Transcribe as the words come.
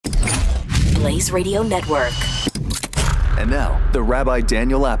Blaze Radio Network. And now, the Rabbi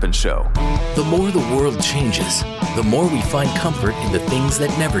Daniel Lapin Show. The more the world changes, the more we find comfort in the things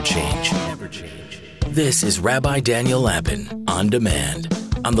that never change. This is Rabbi Daniel Lapin On Demand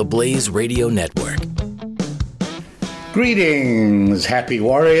on the Blaze Radio Network. Greetings, happy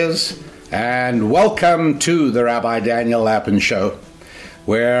warriors, and welcome to the Rabbi Daniel Lapin Show,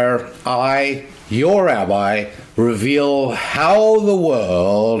 where I, your rabbi, reveal how the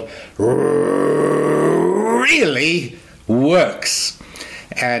world really works.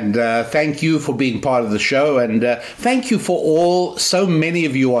 And thank you for being part of the show, and thank you for so many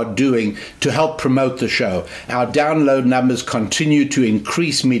of you are doing to help promote the show. Our download numbers continue to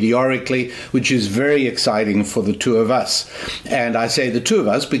increase meteorically, which is very exciting for the two of us. And I say the two of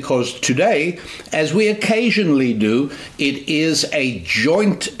us because today, as we occasionally do, it is a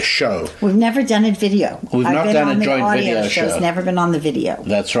joint show. We've never done a video. We've not done a joint video show. It's never been on the video.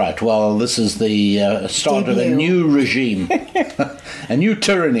 That's right. Well, this is the start of a new regime, a new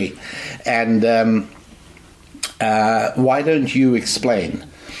tyranny. And why don't you explain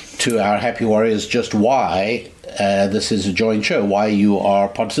to our happy warriors just why this is a joint show, why you are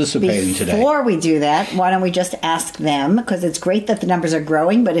participating today? Before we do that, why don't we just ask them, because it's great that the numbers are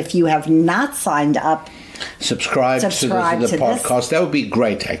growing, but if you have not signed up, subscribe to the podcast. That would be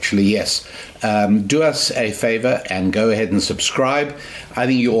great, actually, yes. Do us a favor and go ahead and subscribe. I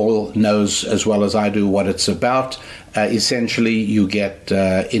think you all know as well as I do what it's about. Essentially, you get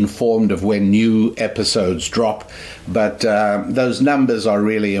informed of when new episodes drop, but those numbers are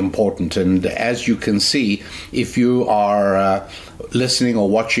really important. And as you can see, if you are listening or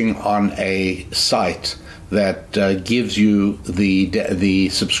watching on a site that gives you the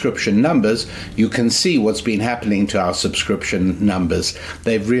subscription numbers, you can see what's been happening to our subscription numbers.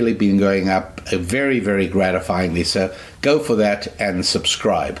 They've really been going up very, very gratifyingly. So go for that and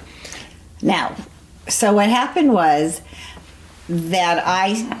subscribe. Now, so what happened was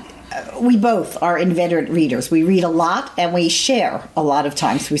that we both are inveterate readers. We read a lot and we share a lot of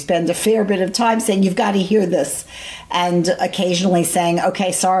times. We spend a fair bit of time saying, you've got to hear this. And occasionally saying,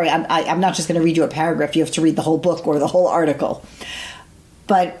 okay, sorry, I'm not just going to read you a paragraph. You have to read the whole book or the whole article.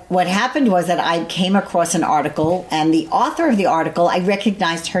 But what happened was that I came across an article, and the author of the article, I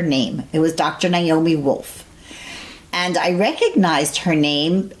recognized her name. It was Dr. Naomi Wolf. And I recognized her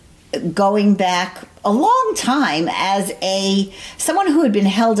name going back a long time as someone who had been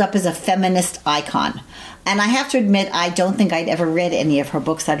held up as a feminist icon. And I have to admit, I don't think I'd ever read any of her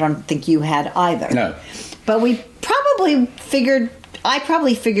books. I don't think you had either. No. But I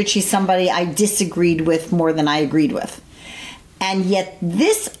probably figured she's somebody I disagreed with more than I agreed with. And yet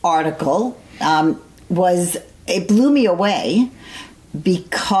this article it blew me away,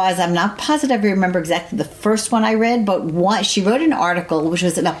 because I'm not positive I remember exactly the first one I read, but she wrote an article which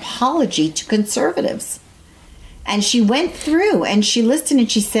was an apology to conservatives. And she went through and she listened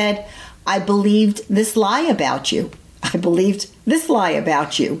and she said, I believed this lie about you. I believed this lie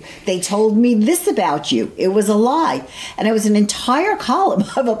about you. They told me this about you. It was a lie. And it was an entire column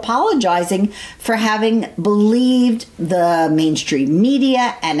of apologizing for having believed the mainstream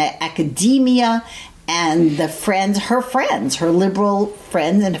media and academia and her liberal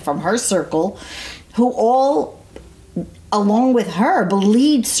friends and from her circle, who all, along with her,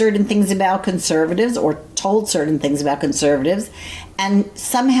 believed certain things about conservatives or told certain things about conservatives. And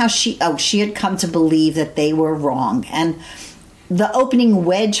somehow she had come to believe that they were wrong. And the opening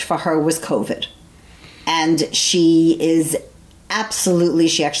wedge for her was COVID. And she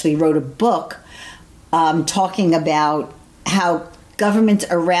actually wrote a book talking about how governments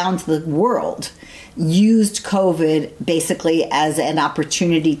around the world used COVID basically as an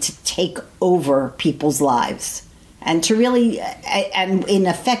opportunity to take over people's lives. And to really, and in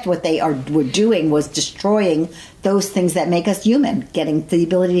effect, what they were doing was destroying those things that make us human, getting the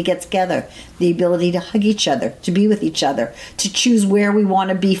ability to get together, the ability to hug each other, to be with each other, to choose where we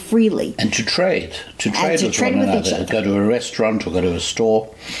want to be freely. And to trade with one another, go to a restaurant or go to a store.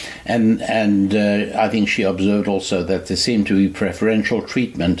 And I think she observed also that there seemed to be preferential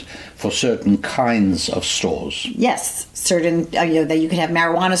treatment for certain kinds of stores. Yes, certain, that you could have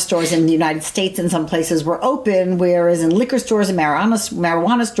marijuana stores in the United States in some places were open, whereas in liquor stores and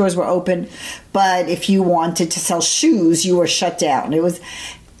marijuana stores were open. But if you wanted to sell shoes, you were shut down.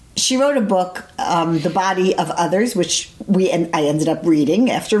 She wrote a book, The Body of Others, which I ended up reading.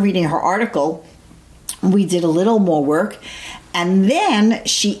 After reading her article, we did a little more work. And then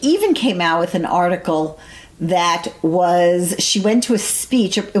she even came out with an article she went to a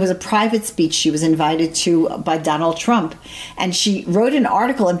speech. It was a private speech she was invited to by Donald Trump. And she wrote an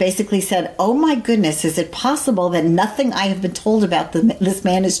article and basically said, oh my goodness, is it possible that nothing I have been told about this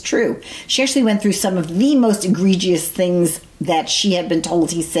man is true? She actually went through some of the most egregious things that she had been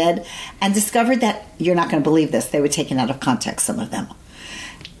told he said, and discovered that, you're not going to believe this, they were taken out of context, some of them.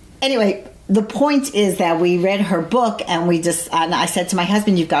 Anyway, the point is that we read her book, and and I said to my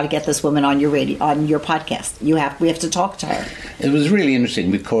husband, you've got to get this woman on your podcast. We have to talk to her. It was really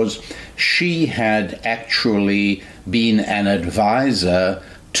interesting because she had actually been an advisor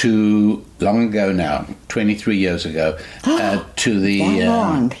to, long ago now, 23 years ago, to the... That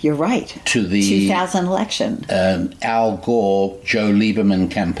long, you're right. To the 2000 election. Al Gore, Joe Lieberman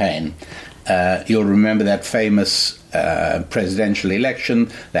campaign. You'll remember that famous presidential election,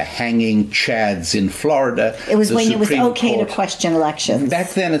 the hanging chads in Florida. It was when it was okay to question elections.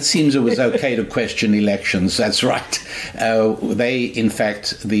 Back then it seems it was okay to question elections, that's right. In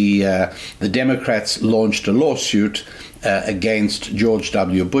fact, the Democrats launched a lawsuit against George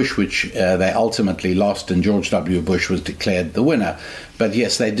W. Bush, which they ultimately lost, and George W. Bush was declared the winner. But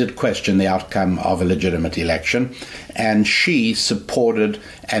yes, they did question the outcome of a legitimate election, and she supported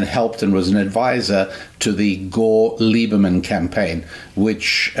and helped and was an advisor to the Gore-Lieberman campaign,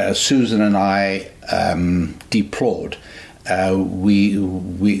 which Susan and I deplored. We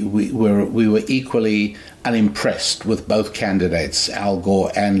were equally unimpressed with both candidates, Al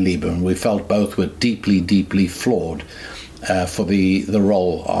Gore and Lieberman. We felt both were deeply, deeply flawed for the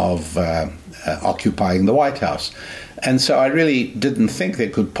role of occupying the White House. And so I really didn't think there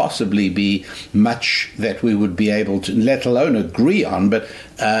could possibly be much that we would be able to, let alone agree on, but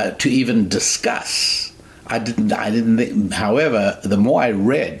to even discuss. I didn't think, however, the more I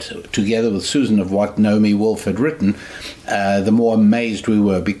read together with Susan of what Naomi Wolf had written, the more amazed we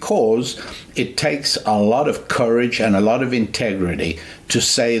were, because it takes a lot of courage and a lot of integrity to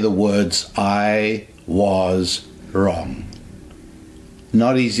say the words, I was wrong.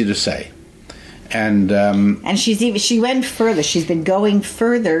 Not easy to say. And she went further. She's been going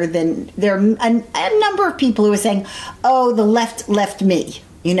further than there are a number of people who are saying, oh, the left left me.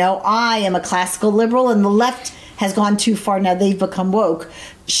 You know, I am a classical liberal and the left has gone too far. Now they've become woke.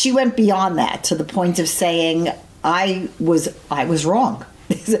 She went beyond that to the point of saying, I was wrong.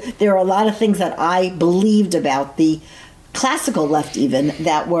 There are a lot of things that I believed about the classical left even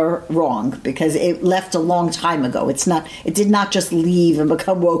that were wrong, because it left a long time ago. It did not just leave and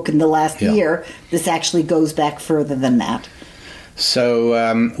become woke in the last year. This actually goes back further than that.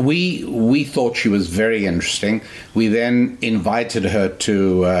 So we thought she was very interesting. We then invited her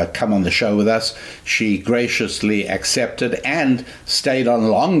to come on the show with us. She graciously accepted and stayed on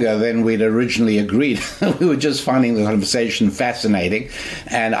longer than we'd originally agreed. We were just finding the conversation fascinating.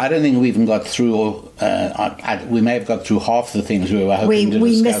 And I don't think we even got through, we may have got through half the things we were hoping to discuss.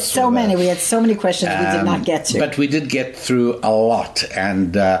 We missed so many. We had so many questions we did not get to. But we did get through a lot.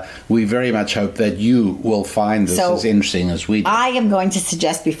 And we very much hope that you will find this as interesting as we did. I am going to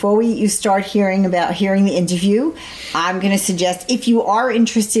suggest, before you start hearing the interview, I'm going to suggest, if you are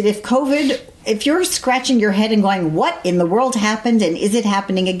interested, if you're scratching your head and going, what in the world happened and is it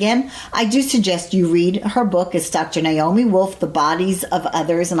happening again? I do suggest you read her book. It's Dr. Naomi Wolf, The Bodies of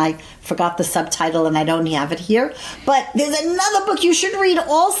Others, and I forgot the subtitle and I don't have it here. But there's another book you should read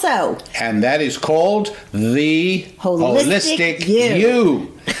also. And that is called The Holistic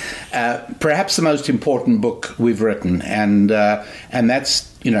You. Perhaps the most important book we've written, and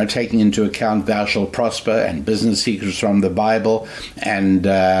that's, taking into account Thou Shalt Prosper and Business Secrets from the Bible and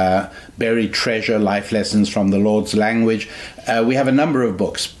Buried Treasure, Life Lessons from the Lord's Language. We have a number of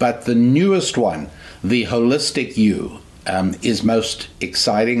books, but the newest one, The Holistic You, is most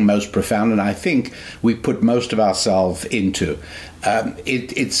exciting, most profound, and I think we put most of ourselves into.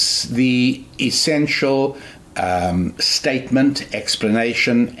 It's the essential statement,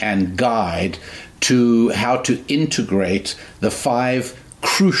 explanation, and guide to how to integrate the 5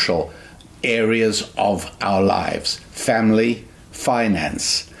 crucial areas of our lives: family,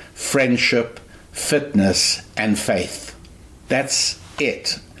 finance, friendship, fitness, and faith. That's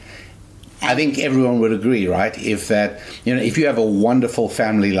it. I think everyone would agree, right? If you have a wonderful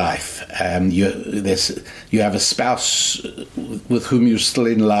family life, you have a spouse with whom you're still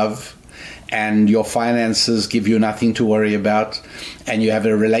in love, and your finances give you nothing to worry about, and you have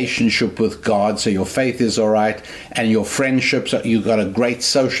a relationship with God, so your faith is all right, and your friendships, you've got a great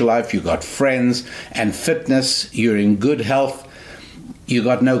social life, you've got friends, and fitness, you're in good health, you've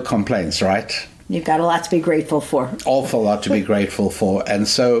got no complaints, right? You've got a lot to be grateful for. Awful lot to be grateful for. And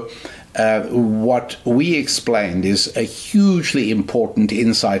so what we explained is a hugely important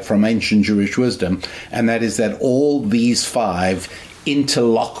insight from ancient Jewish wisdom, and that is that all these 5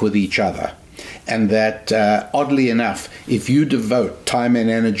 interlock with each other. And that, oddly enough, if you devote time and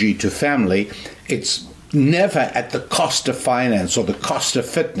energy to family, it's never at the cost of finance or the cost of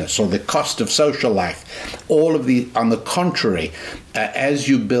fitness or the cost of social life. All of the, on the contrary, as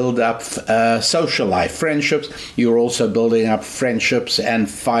you build up social life, friendships, you're also building up friendships and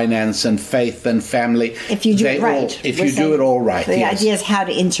finance and faith and family. If you do it right. If you do it all right. The idea is how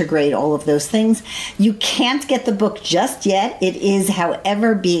to integrate all of those things. You can't get the book just yet. It is,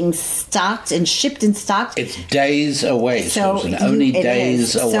 however, being stocked and shipped in stock. It's days away, Susan. Only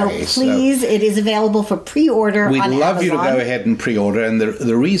days away. So please, it is available for pre-order on Amazon. We'd love you to go ahead and pre-order. And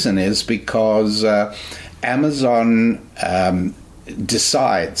the reason is because Amazon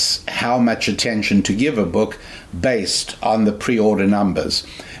decides how much attention to give a book based on the pre-order numbers.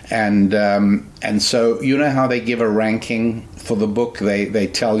 And so you know how they give a ranking for the book? They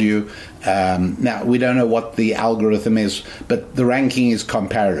tell you, now we don't know what the algorithm is, but the ranking is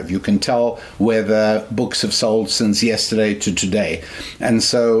comparative. You can tell whether books have sold since yesterday to today. And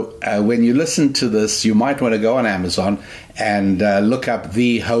so when you listen to this, you might want to go on Amazon and look up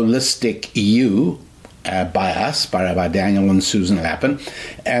The Holistic You, by us, by Rabbi Daniel and Susan Lapin.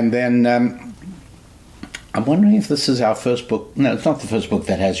 And then I'm wondering if this is our first book. No, it's not the first book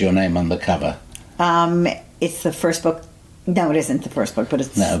that has your name on the cover. It's the first book. No, it isn't the first book, but it's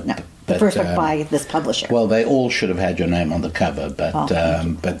the first book by this publisher. Well, they all should have had your name on the cover, but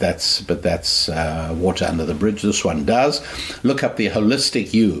that's water under the bridge. This one does. Look up The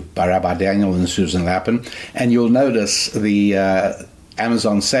Holistic You by Rabbi Daniel and Susan Lapin, and you'll notice the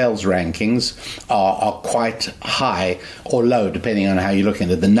Amazon sales rankings are quite high or low, depending on how you look at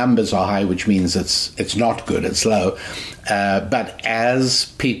it. The numbers are high, which means it's not good, it's low. But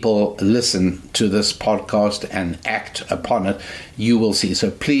as people listen to this podcast and act upon it, you will see. So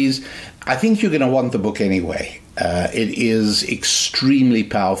please, I think you're going to want the book anyway. It is extremely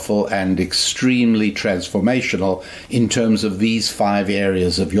powerful and extremely transformational in terms of these 5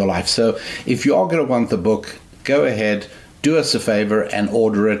 areas of your life. So if you are going to want the book, go ahead, do us a favor and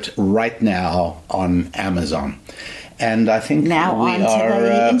order it right now on Amazon. And I think now we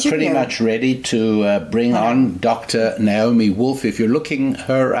are pretty much ready to bring on Dr. Naomi Wolf. If you're looking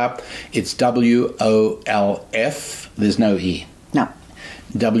her up, it's WOLF. There's no E. No.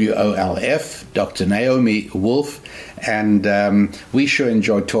 WOLF, Dr. Naomi Wolf. And we sure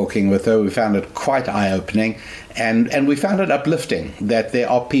enjoyed talking with her. We found it quite eye-opening. And we found it uplifting that there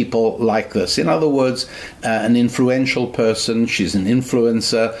are people like this. In other words, an influential person. She's an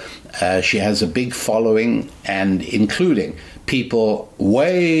influencer. She has a big following, and including people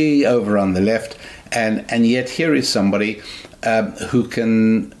way over on the left. And yet here is somebody who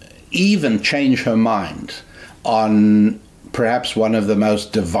can even change her mind on perhaps one of the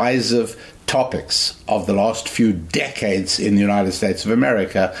most divisive topics of the last few decades in the United States of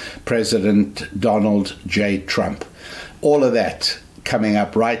America, President Donald J. Trump. All of that coming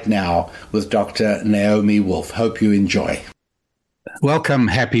up right now with Dr. Naomi Wolf. Hope you enjoy. Welcome,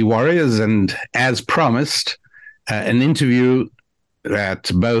 Happy Warriors, and as promised, an interview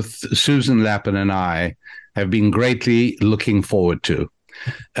that both Susan Lapin and I have been greatly looking forward to.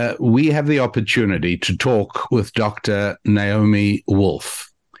 We have the opportunity to talk with Dr. Naomi Wolf.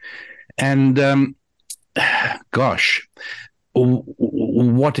 And gosh,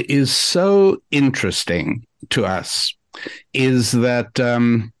 what is so interesting to us is that,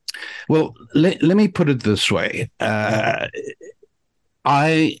 well, let me put it this way.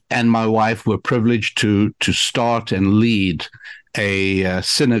 I and my wife were privileged to start and lead a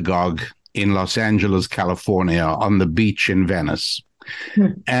synagogue in Los Angeles, California, on the beach in Venice.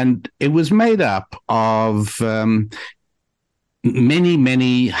 And it was made up of many,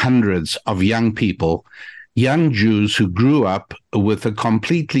 many hundreds of young people, young Jews who grew up with a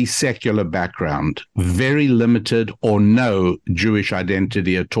completely secular background, very limited or no Jewish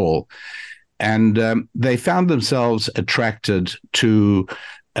identity at all. And they found themselves attracted to,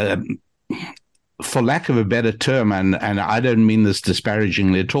 for lack of a better term, and I don't mean this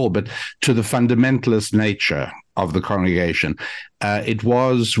disparagingly at all, but to the fundamentalist nature of the congregation.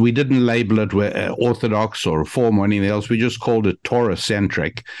 We didn't label it Orthodox or Reform or anything else. We just called it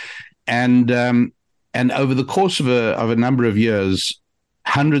Torah-centric. And over the course of a number of years,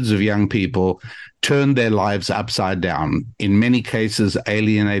 hundreds of young people turned their lives upside down, in many cases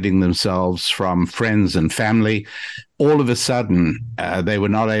alienating themselves from friends and family. All of a sudden, they were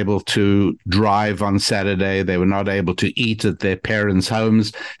not able to drive on Saturday. They were not able to eat at their parents'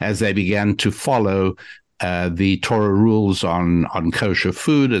 homes as they began to follow the Torah rules on kosher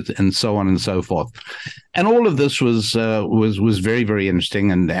food, and so on and so forth. And all of this was very, very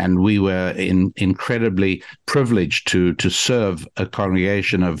interesting, and we were incredibly privileged to serve a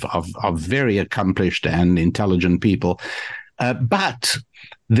congregation of very accomplished and intelligent people. But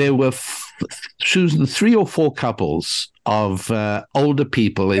there were, Susan, 3 or 4 couples of older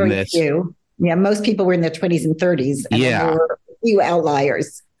people in their... few. Yeah, most people were in their 20s and 30s. And there were a few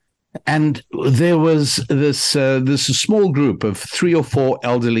outliers. And there was this small group of 3 or 4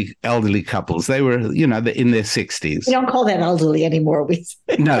 elderly couples. They were, in their 60s. We don't call that elderly anymore.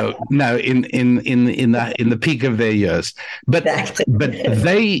 No, in the peak of their years. But exactly. But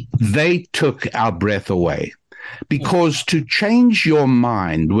they took our breath away. Because to change your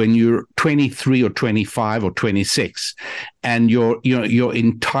mind when you're 23 or 25 or 26, and your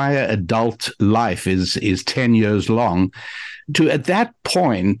entire adult life is 10 years long, to at that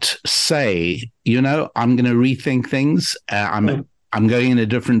point say, I'm going to rethink things. I'm going in a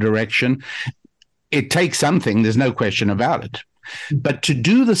different direction. It takes something. There's no question about it. But to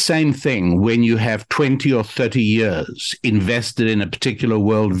do the same thing when you have 20 or 30 years invested in a particular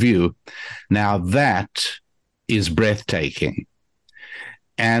worldview, now that is breathtaking.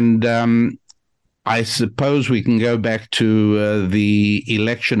 And I suppose we can go back to the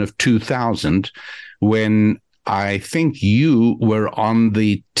election of 2000, when I think you were on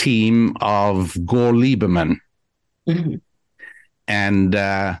the team of Gore Lieberman. Mm-hmm. And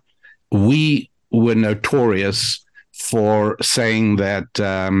we were notorious for saying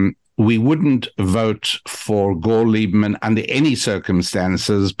that we wouldn't vote for Gore Lieberman under any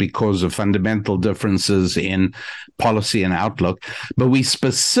circumstances because of fundamental differences in policy and outlook. But we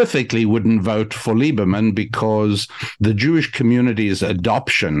specifically wouldn't vote for Lieberman because the Jewish community's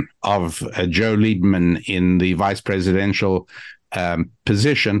adoption of Joe Lieberman in the vice presidential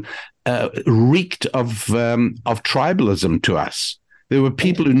position reeked of tribalism to us. There were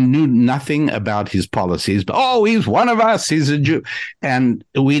people who knew nothing about his policies, but, he's one of us, he's a Jew. And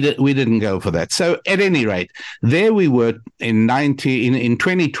we didn't go for that. So at any rate, there we were in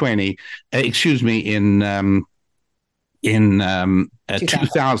 2020, in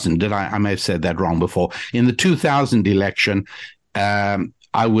 2000, I may have said that wrong before. In the 2000 election, I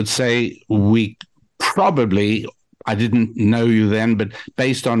would say we probably... I didn't know you then, but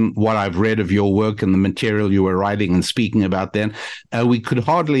based on what I've read of your work and the material you were writing and speaking about then, we could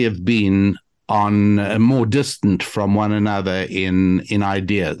hardly have been more distant from one another in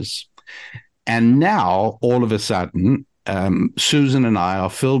ideas. And now, all of a sudden, Susan and I are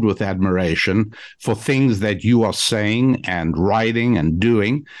filled with admiration for things that you are saying and writing and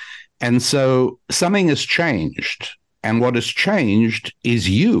doing. And so something has changed. And what has changed is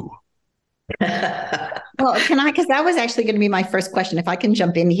you. Well, because that was actually going to be my first question, if I can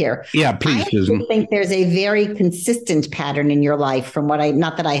jump in here. Yeah, please, Susan. I think there's a very consistent pattern in your life from what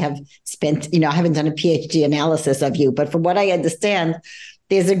not that I have spent, I haven't done a PhD analysis of you, but from what I understand,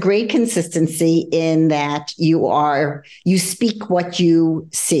 there's a great consistency in that you speak what you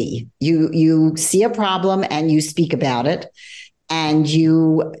see. You see a problem and you speak about it. And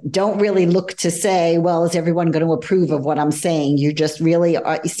you don't really look to say, well, is everyone going to approve of what I'm saying? You just really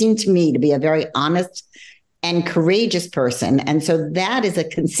you seem to me to be a very honest and courageous person. And so that is a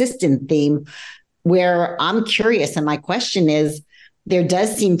consistent theme where I'm curious. And my question is, there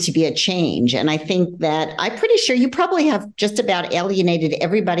does seem to be a change. And I think that I'm pretty sure you probably have just about alienated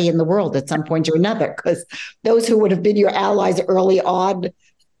everybody in the world at some point or another, because those who would have been your allies early on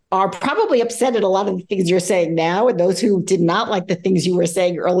are probably upset at a lot of the things you're saying now. And those who did not like the things you were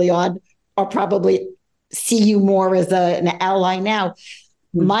saying early on are probably see you more as an ally now.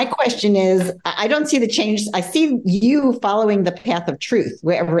 My question is, I don't see the change. I see you following the path of truth,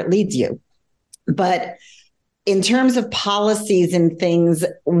 wherever it leads you. But in terms of policies and things,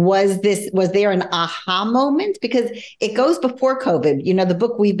 was there an aha moment? Because it goes before COVID. The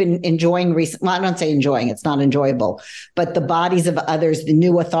book we've been enjoying recently, well, I don't say enjoying, it's not enjoyable, but The Bodies of Others, The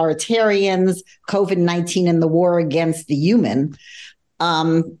New Authoritarians, COVID-19 and the War Against the Human,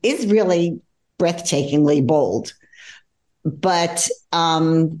 is really breathtakingly bold. But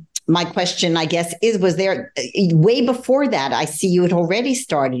my question, I guess, was there way before that? I see you had already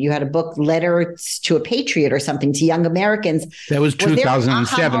started. You had a book, Letters to a Patriot or something, to young Americans. That was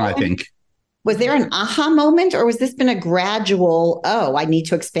 2007, I think. Was there an aha moment, or was this been a gradual, I need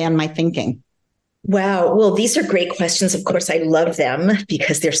to expand my thinking? Wow. Well, these are great questions. Of course, I love them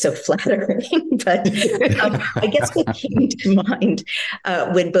because they're so flattering. But I guess what came to mind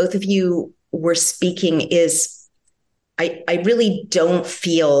when both of you were speaking is, I really don't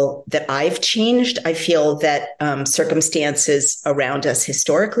feel that I've changed. I feel that circumstances around us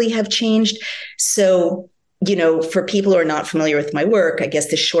historically have changed. So, for people who are not familiar with my work, I guess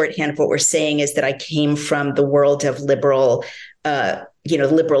the shorthand of what we're saying is that I came from the world of liberal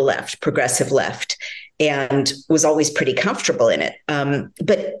left, progressive left, and was always pretty comfortable in it.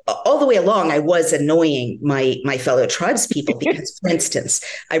 But all the way along, I was annoying my fellow tribes people because, for instance,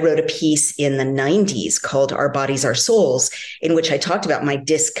 I wrote a piece in the 90s called Our Bodies, Our Souls, in which I talked about my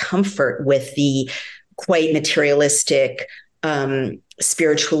discomfort with the quite materialistic,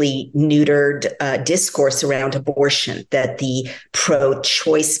 spiritually neutered discourse around abortion that the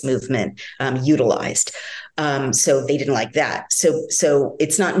pro-choice movement utilized. So they didn't like that. So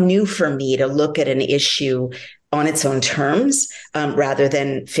it's not new for me to look at an issue on its own terms, rather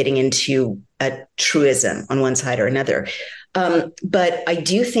than fitting into a truism on one side or another. But I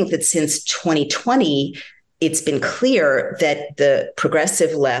do think that since 2020, it's been clear that the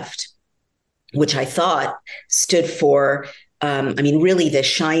progressive left, which I thought stood for, really the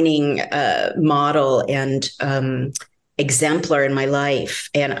shining model and exemplar in my life,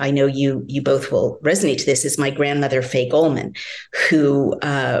 and I know you both will resonate to this, is my grandmother, Faye Goldman, who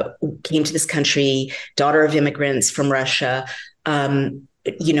came to this country, daughter of immigrants from Russia,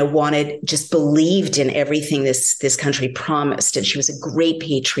 just believed in everything this country promised. And she was a great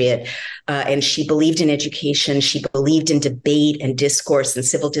patriot. And she believed in education. She believed in debate and discourse and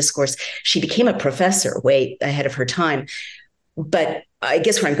civil discourse. She became a professor way ahead of her time. But I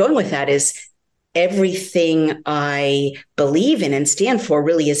guess where I'm going with that is everything I believe in and stand for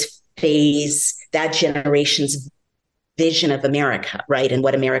really is that generation's vision of America, right? And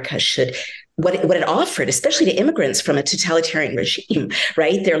what America what it offered, especially to immigrants from a totalitarian regime,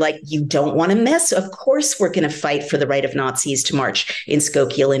 right? They're like, you don't want to mess. Of course, we're going to fight for the right of Nazis to march in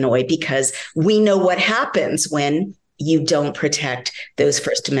Skokie, Illinois, because we know what happens when you don't protect those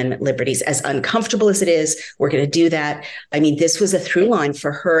First Amendment liberties. As uncomfortable as it is, we're going to do that. I mean, this was a through line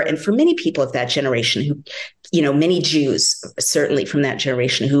for her and for many people of that generation who, many Jews, certainly from that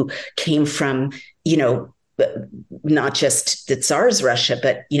generation, who came from, not just the Tsar's Russia,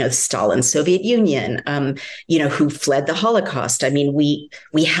 but, Stalin's Soviet Union, who fled the Holocaust. I mean, we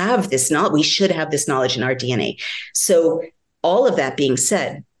have this knowledge, we should have this knowledge in our DNA. So all of that being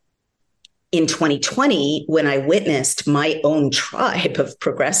said, in 2020, when I witnessed my own tribe of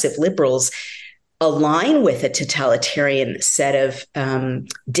progressive liberals align with a totalitarian set of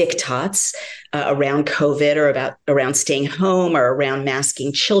diktats around COVID or around staying home or around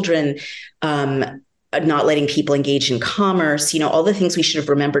masking children, not letting people engage in commerce, all the things we should have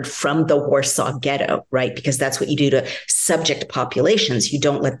remembered from the Warsaw Ghetto, right? Because that's what you do to subject populations. You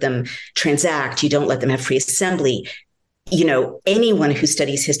don't let them transact. You don't let them have free assembly. Anyone who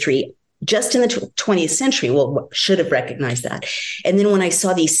studies history just in the 20th century should have recognized that. And then when I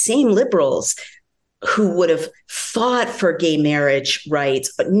saw these same liberals who would have fought for gay marriage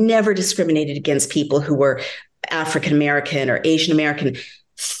rights, but never discriminated against people who were African American or Asian American,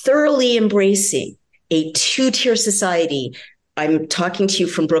 thoroughly embracing a two-tier society. I'm talking to you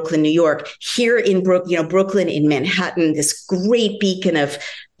from Brooklyn, New York. Here in Brooklyn, in Manhattan, this great beacon of,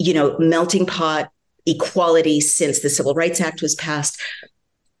 melting pot equality since the Civil Rights Act was passed,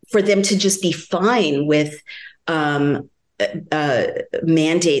 for them to just be fine with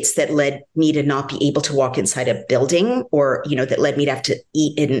mandates that led me to not be able to walk inside a building, or, that led me to have to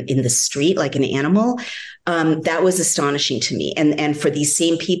eat in the street like an animal. That was astonishing to me. And for these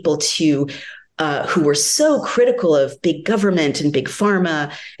same people who were so critical of big government and big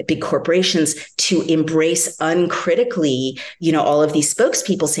pharma, big corporations, to embrace uncritically, all of these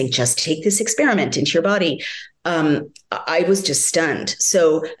spokespeople saying, just take this experiment into your body. I was just stunned.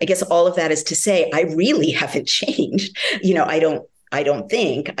 So I guess all of that is to say, I really haven't changed. I don't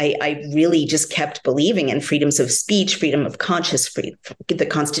think. I really just kept believing in freedoms of speech, freedom of conscience, the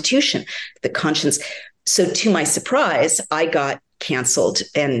Constitution, the conscience. So to my surprise, I got canceled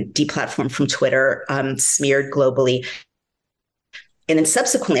and deplatformed from Twitter, smeared globally. And then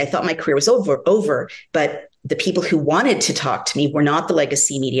subsequently, I thought my career was over, but the people who wanted to talk to me were not the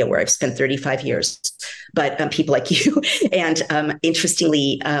legacy media where I've spent 35 years, but people like you. And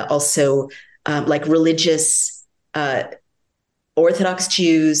interestingly, also like religious Orthodox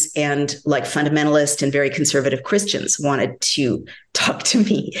Jews and like fundamentalist and very conservative Christians wanted to talk to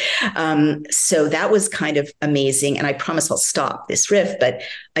me. So that was kind of amazing. And I promise I'll stop this riff, but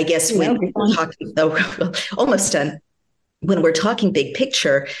I guess when we're talking, almost done, when we're talking big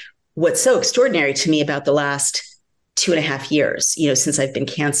picture, what's so extraordinary to me about the last 2.5 years, since I've been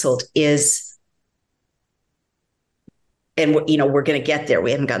canceled is, and we're going to get there.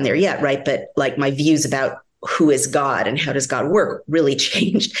 We haven't gotten there yet, right? But like my views about who is God and how does God work really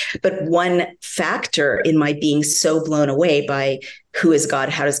changed. But one factor in my being so blown away by who is God,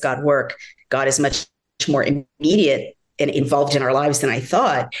 how does God work, God is much more immediate and involved in our lives than I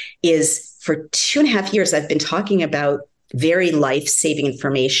thought, is for 2.5 years, I've been talking about very life-saving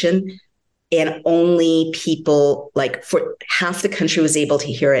information, and only people, like, for half the country was able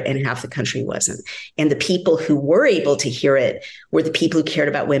to hear it and half the country wasn't. And the people who were able to hear it were the people who cared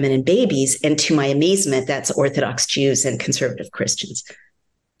about women and babies. And to my amazement, that's Orthodox Jews and conservative Christians.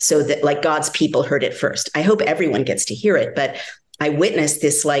 So that, like, God's people heard it first. I hope everyone gets to hear it, but I witnessed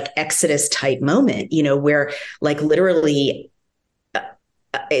this like Exodus type moment, where like literally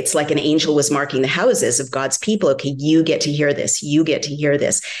it's like an angel was marking the houses of God's people. Okay, you get to hear this. You get to hear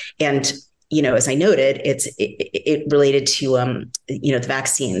this. And as I noted, it related to, the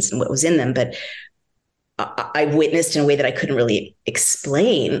vaccines and what was in them. But I witnessed in a way that I couldn't really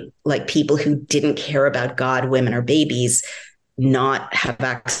explain, like people who didn't care about God, women, or babies not have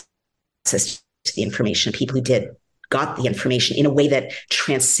access to the information. People who did got the information in a way that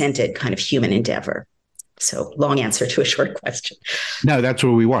transcended kind of human endeavor. So long answer to a short question. No, that's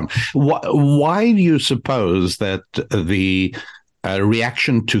what we want. Why do you suppose that the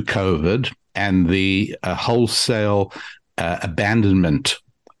reaction to COVID and the wholesale abandonment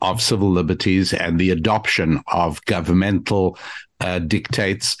of civil liberties and the adoption of governmental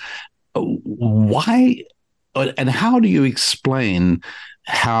dictates, why and how do you explain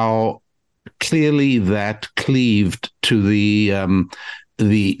how clearly that cleaved to the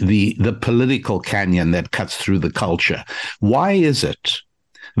political canyon that cuts through the culture? Why is it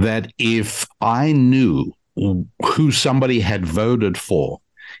that if I knew who somebody had voted for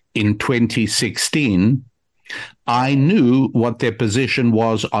in 2016, I knew what their position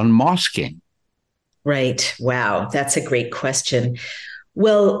was on masking? Right. Wow. That's a great question.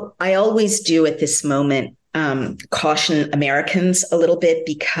 Well, I always do at this moment caution Americans a little bit,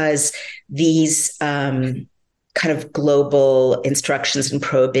 because these kind of global instructions and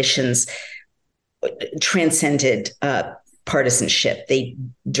prohibitions transcended partisanship. They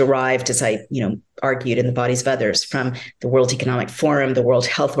derived, as I argued in The Bodies of Others, from the World Economic Forum, the World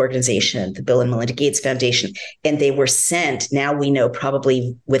Health Organization, the Bill and Melinda Gates Foundation, and they were sent, now we know,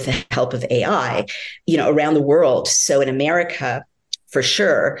 probably with the help of AI, around the world. So in America, for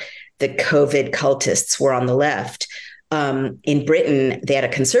sure, the COVID cultists were on the left. In Britain, they had a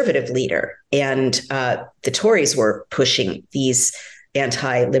conservative leader, and the Tories were pushing these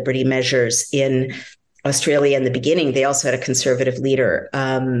anti-liberty measures. In Australia, in the beginning, they also had a conservative leader.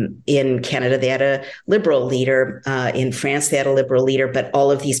 In Canada, they had a liberal leader. In France, they had a liberal leader, but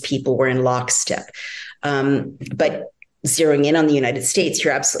all of these people were in lockstep. But zeroing in on the United States,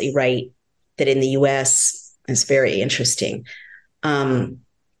 you're absolutely right that in the US, it's very interesting.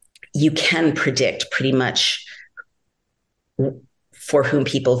 You can predict pretty much for whom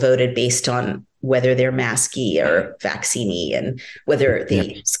people voted based on whether they're masky or vaccine-y and whether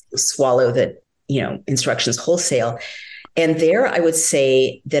they swallow the instructions wholesale. And there, I would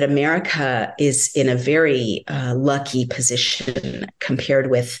say that America is in a very lucky position compared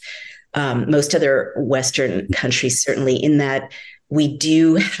with most other Western countries, certainly, in that we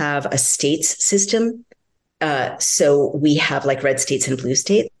do have a states system. So we have like red states and blue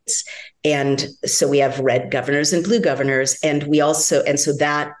states. And so we have red governors and blue governors. And we also, and so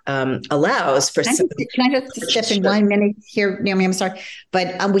that allows for Can I just step in 1 minute here, Naomi? I'm sorry,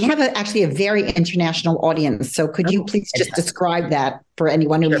 but we have actually a very international audience. So could you please just describe that for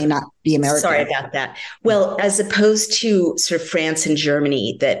anyone who may not be American? Sorry about that. Well, as opposed to sort of France and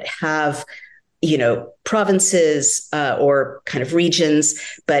Germany that have provinces or kind of regions,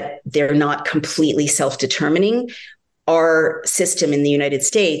 but they're not completely self-determining. Our system in the United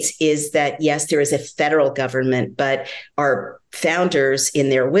States is that, yes, there is a federal government, but our founders, in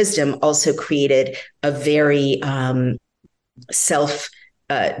their wisdom, also created a very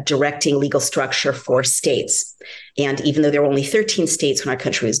self-directing legal structure for states. And even though there were only 13 states when our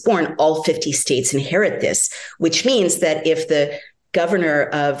country was born, all 50 states inherit this, which means that if the governor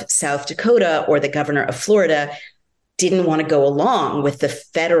of South Dakota or the governor of Florida didn't want to go along with the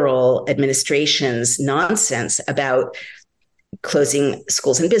federal administration's nonsense about closing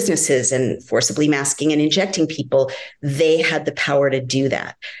schools and businesses and forcibly masking and injecting people, they had the power to do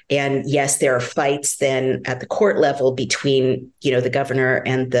that. And yes, there are fights then at the court level between, the governor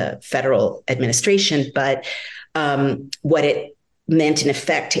and the federal administration. But what it meant in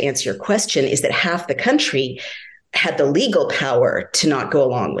effect, to answer your question, is that half the country had the legal power to not go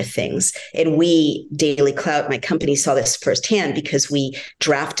along with things. And we, Daily Clout, my company, saw this firsthand because we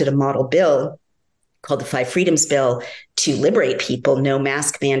drafted a model bill called the Five Freedoms Bill to liberate people, no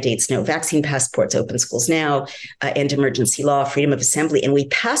mask mandates, no vaccine passports, open schools now, end emergency law, freedom of assembly. And we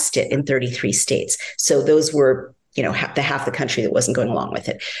passed it in 33 states. So those were, half the country that wasn't going along with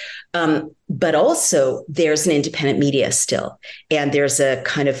it. But also there's an independent media still, and there's a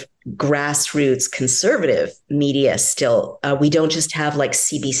kind of grassroots conservative media still. We don't just have like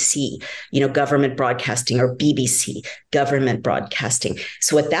CBC, government broadcasting, or BBC, government broadcasting.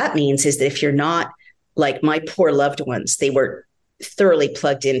 So what that means is that if you're not like my poor loved ones, they were thoroughly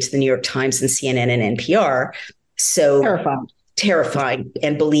plugged into the New York Times and CNN and NPR. So terrifying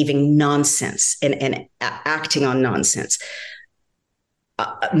and believing nonsense and acting on nonsense.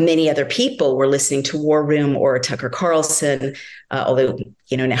 Many other people were listening to War Room or Tucker Carlson, although,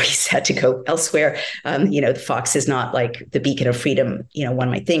 now he's had to go elsewhere. Fox is not like the beacon of freedom, one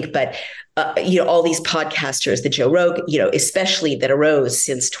might think. But, all these podcasters, the Joe Rogan, especially that arose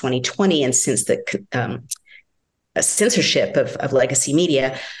since 2020 and since the censorship of legacy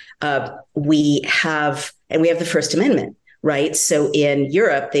media, we have the First Amendment. Right. So in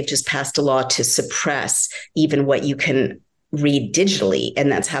Europe, they've just passed a law to suppress even what you can read digitally.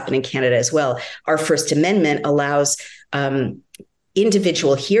 And that's happened in Canada as well. Our First Amendment allows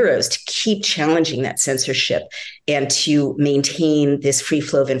individual heroes to keep challenging that censorship and to maintain this free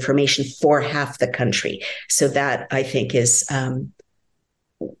flow of information for half the country. So that, I think, is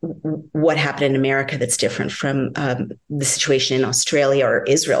what happened in America that's different from the situation in Australia or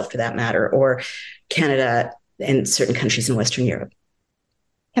Israel, for that matter, or Canada and certain countries in Western Europe.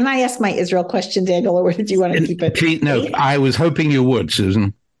 Can I ask my Israel question, Daniel, or did you want to keep it? No, I was hoping you would,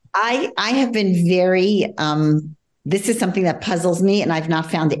 Susan. I have been very, this is something that puzzles me, and I've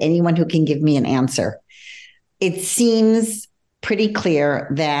not found anyone who can give me an answer. It seems pretty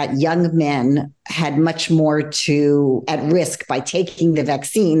clear that young men had much more at risk by taking the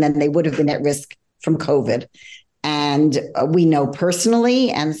vaccine than they would have been at risk from COVID. And we know personally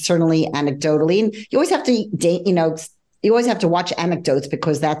and certainly anecdotally, and you always have to you always have to watch anecdotes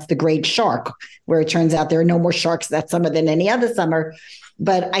because that's the great shark, where it turns out there are no more sharks that summer than any other summer.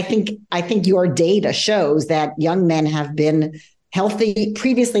 But I think your data shows that young men have been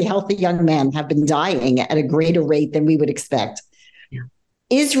previously healthy young men have been dying at a greater rate than we would expect. Yeah.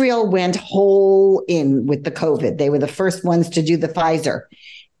 Israel went whole in with the COVID. They were the first ones to do the Pfizer.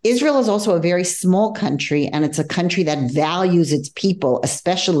 Israel is also a very small country, and it's a country that values its people,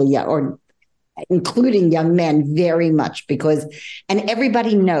 especially, or including young men, very much, and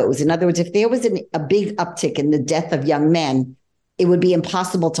everybody knows. In other words, if there was a big uptick in the death of young men, it would be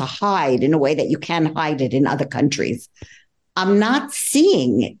impossible to hide in a way that you can hide it in other countries. I'm not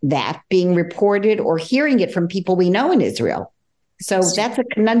seeing that being reported or hearing it from people we know in Israel. So that's a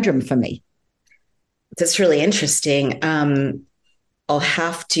conundrum for me. That's really interesting. I'll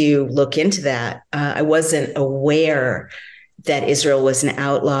have to look into that. I wasn't aware that Israel was an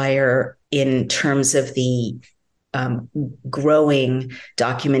outlier in terms of the growing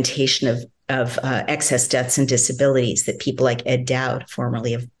documentation of excess deaths and disabilities that people like Ed Dowd,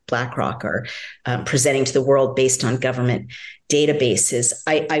 formerly of BlackRock, are presenting to the world based on government databases.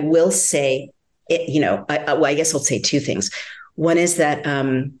 I will say, I guess I'll say two things. One is that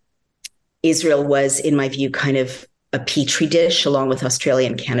Israel was, in my view, kind of a petri dish, along with Australia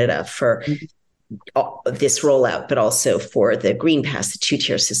and Canada, for this rollout, but also for the Green Pass, the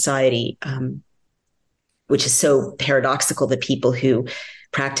two-tier society, which is so paradoxical that people who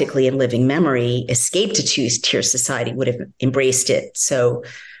practically in living memory escaped a two-tier society would have embraced it so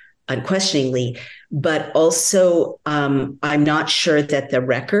unquestioningly. But also, I'm not sure that the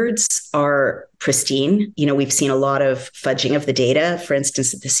records are pristine. We've seen a lot of fudging of the data, for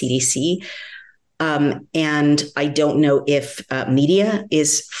instance, at the CDC. And I don't know if media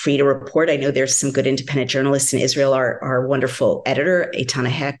is free to report. I know there's some good independent journalists in Israel. Our wonderful editor, Eitana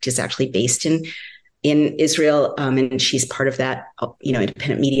Hecht, is actually based in Israel, and she's part of that,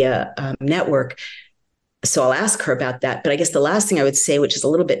 independent media network. So I'll ask her about that. But I guess the last thing I would say, which is a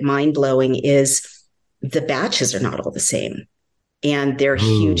little bit mind-blowing, is the batches are not all the same. And there are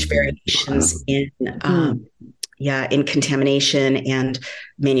huge variations in contamination and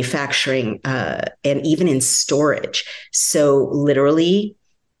manufacturing, and even in storage. So literally,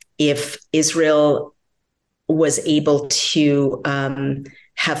 if Israel was able to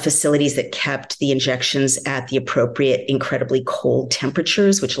have facilities that kept the injections at the appropriate, incredibly cold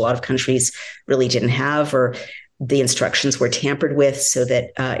temperatures, which a lot of countries really didn't have, or the instructions were tampered with so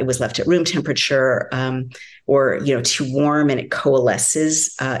that it was left at room temperature, or too warm and it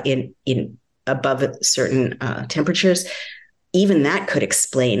coalesces in above certain temperatures, even that could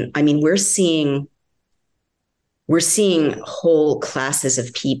explain. I mean, we're seeing whole classes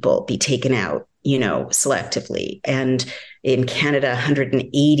of people be taken out selectively. And in Canada,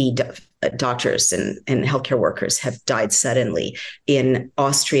 180 doctors and healthcare workers have died suddenly. In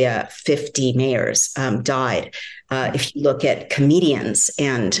Austria, 50 mayors died. If you look at comedians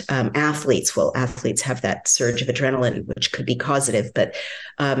and athletes, well, athletes have that surge of adrenaline, which could be causative, but,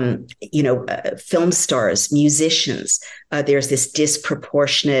 film stars, musicians, there's this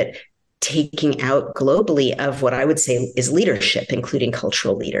disproportionate taking out globally of what I would say is leadership, including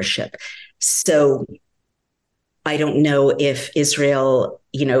cultural leadership. So I don't know if Israel,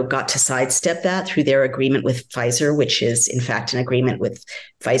 got to sidestep that through their agreement with Pfizer, which is in fact an agreement with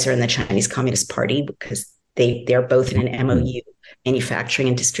Pfizer and the Chinese Communist Party, because they're both in an MOU manufacturing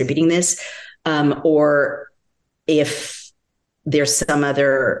and distributing this, or if there's some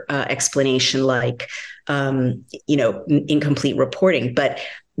other explanation like, incomplete reporting. But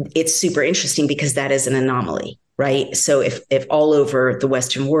it's super interesting because that is an anomaly, right? So if all over the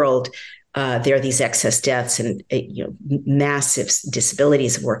Western world, there are these excess deaths and massive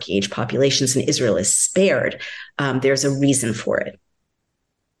disabilities of working age populations, and Israel is spared, there's a reason for it.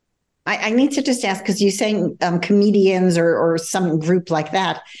 I need to just ask, because you're saying comedians or some group like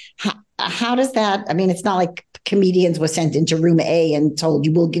that. How does that? I mean, it's not like comedians were sent into room A and told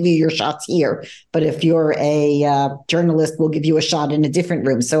you, we'll give you your shots here. But if you're a journalist, we'll give you a shot in a different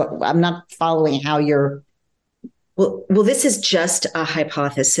room. So I'm not following how you're. Well, this is just a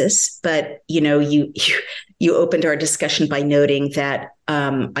hypothesis, but you opened our discussion by noting that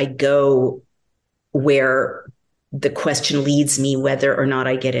I go where the question leads me, whether or not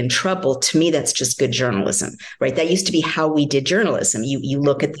I get in trouble. To me, that's just good journalism, right? That used to be how we did journalism. You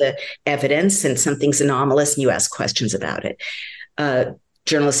look at the evidence and something's anomalous and you ask questions about it.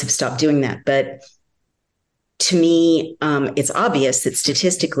 Journalists have stopped doing that. But to me, it's obvious that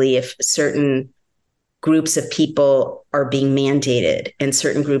statistically, if certain groups of people are being mandated and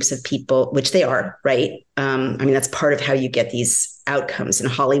certain groups of people, which they are, right? That's part of how you get these outcomes in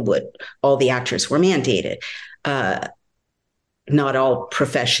Hollywood. All the actors were mandated. Not all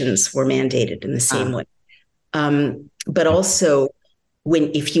professions were mandated in the same way. But also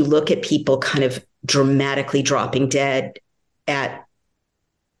if you look at people kind of dramatically dropping dead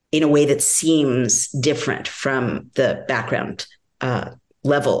in a way that seems different from the background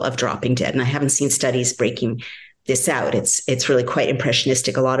level of dropping dead. And I haven't seen studies breaking this out. It's really quite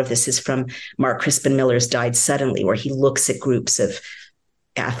impressionistic. A lot of this is from Mark Crispin Miller's Died Suddenly, where he looks at groups of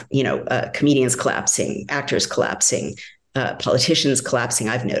comedians collapsing, actors collapsing, politicians collapsing,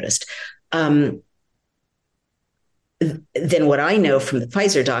 I've noticed. Then what I know from the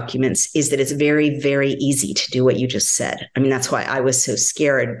Pfizer documents is that it's very, very easy to do what you just said. That's why I was so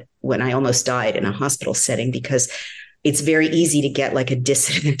scared when I almost died in a hospital setting, because it's very easy to get like a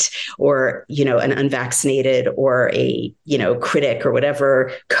dissident or, an unvaccinated or a, critic or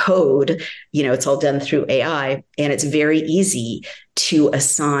whatever code, it's all done through AI. And it's very easy to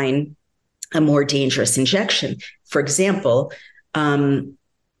assign a more dangerous injection. For example, the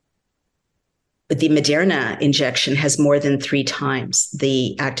Moderna injection has more than 3 times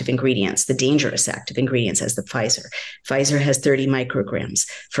the active ingredients, the dangerous active ingredients, as the Pfizer. Pfizer has 30 micrograms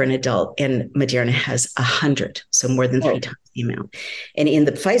for an adult, and Moderna has 100, so more than 3 times the amount. And in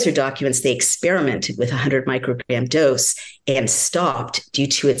the Pfizer documents, they experimented with 100 microgram dose and stopped due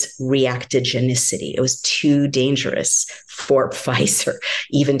to its reactogenicity. It was too dangerous for Pfizer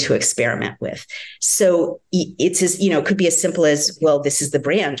even to experiment with. So it's as, it could be as simple as, well, this is the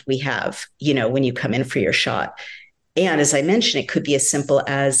brand we have, when you come in for your shot. And as I mentioned, it could be as simple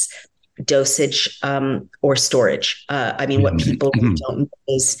as dosage or storage. What people don't know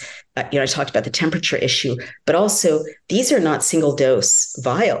is, I talked about the temperature issue, but also these are not single dose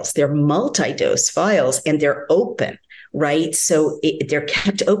vials. They're multi-dose vials and they're open, right? So they're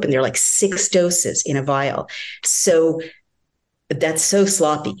kept open. They're like 6 doses in a vial. So that's so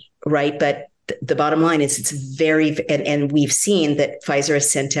sloppy, right? But the bottom line is it's very, and we've seen that Pfizer has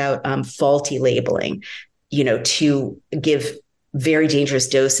sent out faulty labeling, to give very dangerous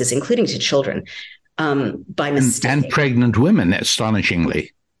doses, including to children, by mistake. And pregnant women,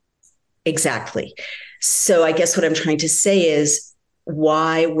 astonishingly. Exactly. So I guess what I'm trying to say is,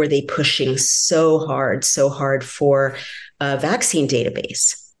 why were they pushing so hard for a vaccine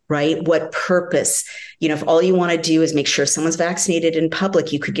database, right? What purpose? If all you want to do is make sure someone's vaccinated in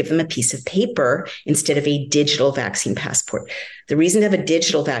public, you could give them a piece of paper instead of a digital vaccine passport. The reason to have a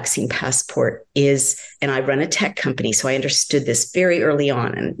digital vaccine passport is, and I run a tech company, so I understood this very early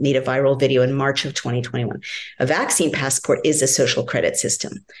on and made a viral video in March of 2021. A vaccine passport is a social credit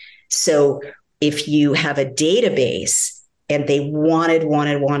system. So if you have a database And they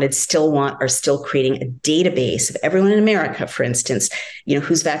still are still creating a database of everyone in America, for instance,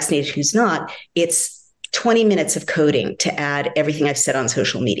 who's vaccinated, who's not. It's 20 minutes of coding to add everything I've said on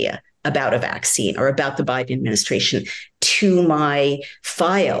social media about a vaccine or about the Biden administration to my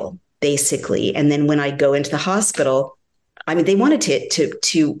file, basically. And then when I go into the hospital, they wanted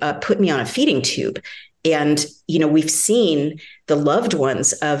to put me on a feeding tube. And, we've seen the loved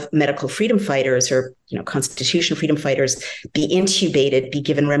ones of medical freedom fighters or, Constitution freedom fighters be intubated, be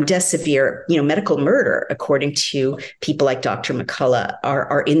given remdesivir, medical murder, according to people like Dr. McCullough,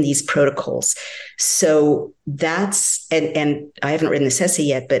 are in these protocols. So that's, and I haven't written this essay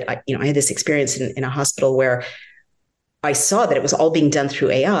yet, but I had this experience in a hospital where I saw that it was all being done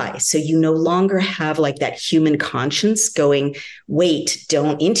through AI. So you no longer have like that human conscience going, wait,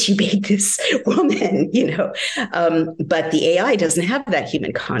 don't intubate this woman, but the AI doesn't have that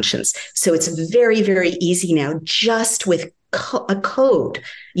human conscience. So it's very, very easy now just with a code,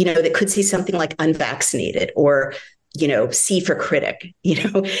 that could say something like unvaccinated or, C for critic.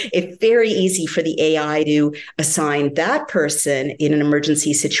 It's very easy for the AI to assign that person in an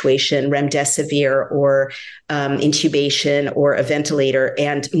emergency situation, remdesivir or intubation or a ventilator,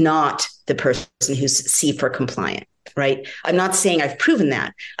 and not the person who's C for compliant, right? I'm not saying I've proven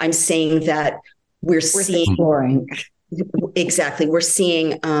that. I'm saying that we're seeing exactly. We're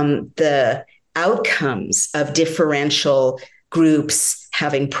seeing the outcomes of differential groups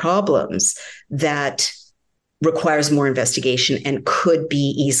having problems that requires more investigation and could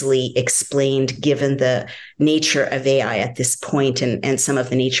be easily explained given the nature of AI at this point and some of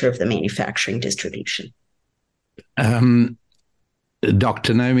the nature of the manufacturing distribution.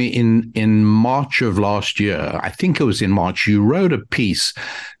 Dr. Naomi, in March of last year, I think it was in March, you wrote a piece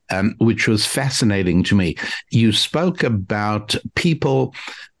which was fascinating to me. You spoke about people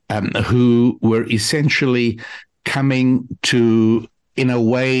who were essentially coming to, in a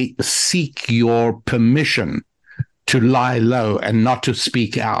way, seek your permission to lie low and not to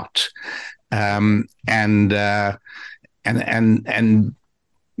speak out, and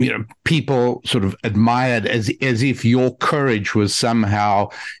people sort of admired as if your courage was somehow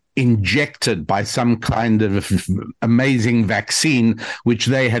injected by some kind of amazing vaccine which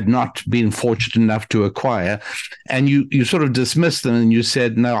they had not been fortunate enough to acquire, and you sort of dismissed them and you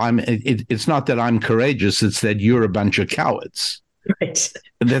said, no, it's not that I'm courageous, it's that you're a bunch of cowards. Right.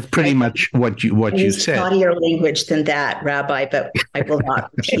 That's pretty much what you said. Naughtier language than that, Rabbi, but I will not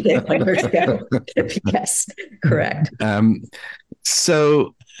repeat it on your show. Yes, correct. I'll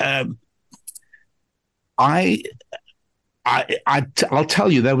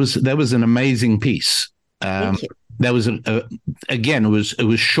tell you, that was an amazing piece. Thank you. That was again, it was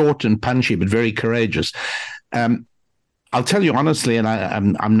short and punchy, but very courageous. I'll tell you honestly, and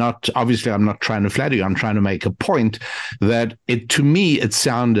I'm not trying to flatter you. I'm trying to make a point that to me it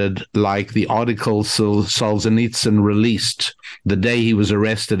sounded like the article Solzhenitsyn released the day he was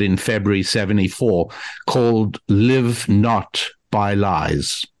arrested in February 1974, called "Live Not by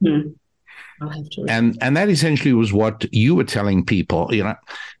Lies." Mm. And that essentially was what you were telling people.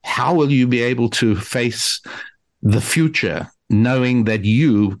 How will you be able to face the future knowing that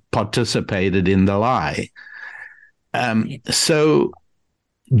you participated in the lie? So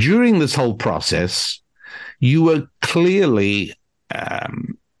during this whole process, you were clearly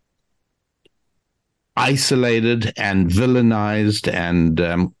isolated and villainized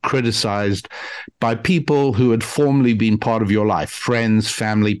and criticized by people who had formerly been part of your life, friends,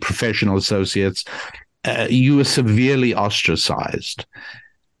 family, professional associates. You were severely ostracized.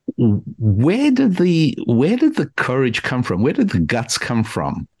 Where did the courage come from? Where did the guts come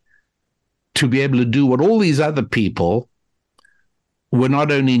from to be able to do what all these other people were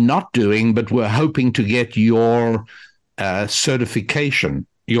not only not doing, but were hoping to get your certification,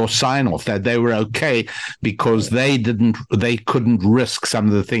 your sign-off that they were okay because they couldn't risk some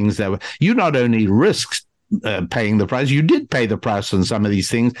of the things that were. You not only risked paying the price, you did pay the price on some of these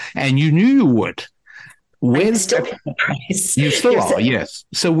things, and you knew you would. I'm still paying the price. You still are, yes.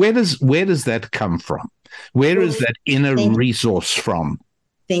 So where does that come from? Where is that inner resource from?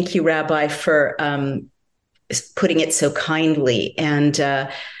 Thank you, Rabbi, for putting it so kindly. And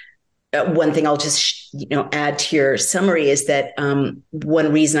one thing I'll just add to your summary is that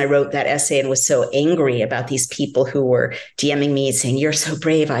one reason I wrote that essay and was so angry about these people who were DMing me saying, "You're so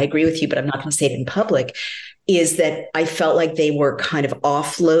brave, I agree with you, but I'm not going to say it in public," is that I felt like they were kind of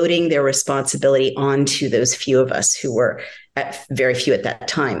offloading their responsibility onto those few of us who were very few at that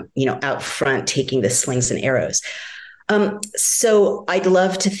time, out front taking the slings and arrows. So I'd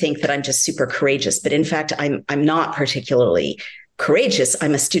love to think that I'm just super courageous, but in fact, I'm not particularly courageous.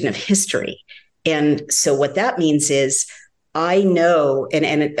 I'm a student of history. And so what that means is I know, and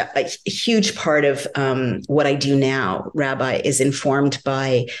a huge part of what I do now, Rabbi, is informed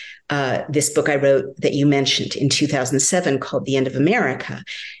by this book I wrote that you mentioned in 2007 called The End of America,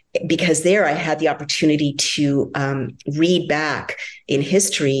 because there I had the opportunity to read back in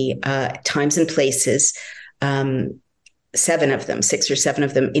history times and places, 6 or 7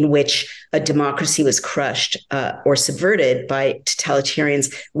 of them, in which a democracy was crushed or subverted by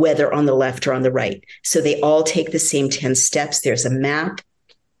totalitarians, whether on the left or on the right. So they all take the same 10 steps. There's a map.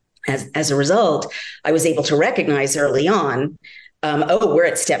 As a result, I was able to recognize early on, we're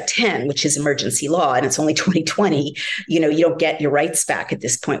at step 10, which is emergency law, and it's only 2020. You don't get your rights back at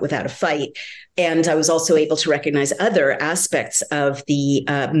this point without a fight. And I was also able to recognize other aspects of the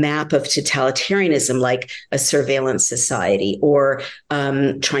map of totalitarianism, like a surveillance society, or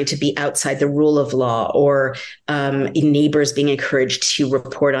trying to be outside the rule of law, or neighbors being encouraged to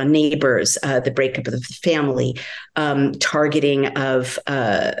report on neighbors, the breakup of the family, targeting of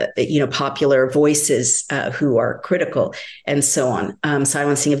popular voices who are critical, and so on,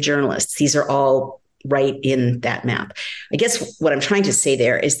 silencing of journalists. These are all right in that map. I guess what I'm trying to say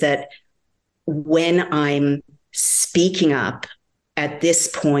there is that when I'm speaking up at this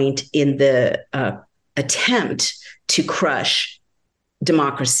point in the attempt to crush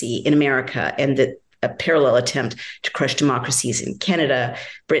democracy in America, and a parallel attempt to crush democracies in Canada,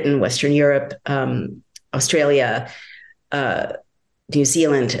 Britain, Western Europe, Australia, New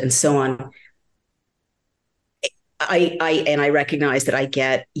Zealand, and so on, I recognize that I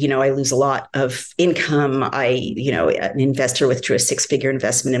get, I lose a lot of income. An investor withdrew a 6-figure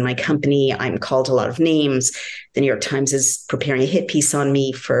investment in my company. I'm called a lot of names. The New York Times is preparing a hit piece on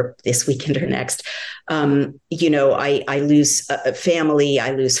me for this weekend or next. I lose a family.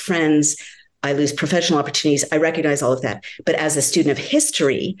 I lose friends. I lose professional opportunities. I recognize all of that. But as a student of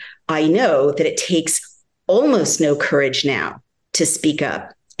history, I know that it takes almost no courage now to speak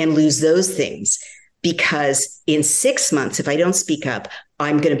up and lose those things. Because in 6 months, if I don't speak up,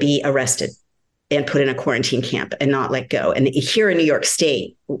 I'm going to be arrested and put in a quarantine camp and not let go. And here in New York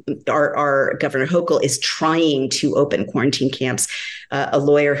State, our Governor Hochul is trying to open quarantine camps. A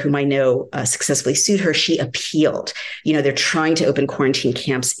lawyer whom I know successfully sued her. She appealed. They're trying to open quarantine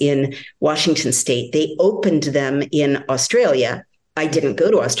camps in Washington State. They opened them in Australia. I didn't go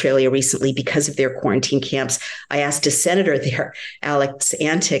to Australia recently because of their quarantine camps. I asked a senator there, Alex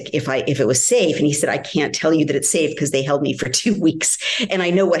Antic, if it was safe. And he said, I can't tell you that it's safe because they held me for 2 weeks. And I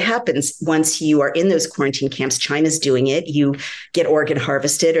know what happens once you are in those quarantine camps. China's doing it. You get organ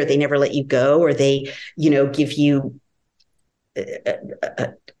harvested, or they never let you go, or they, give you,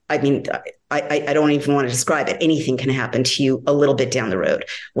 I don't even want to describe it. Anything can happen to you a little bit down the road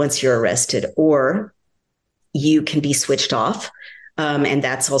once you're arrested, or you can be switched off. And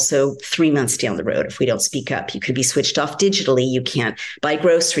that's also 3 months down the road if we don't speak up. You could be switched off digitally. You can't buy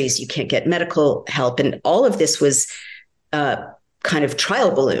groceries. You can't get medical help. And all of this was kind of trial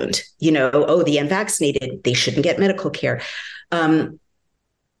ballooned. The unvaccinated, they shouldn't get medical care.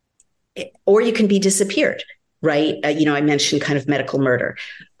 Or you can be disappeared, right? I mentioned kind of medical murder.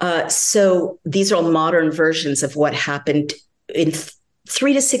 So these are all modern versions of what happened in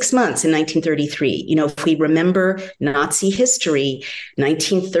 3 to 6 months in 1933. If we remember Nazi history,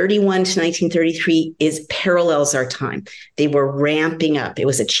 1931 to 1933 parallels our time. They were ramping up. It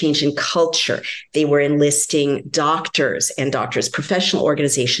was a change in culture. They were enlisting doctors and doctors' professional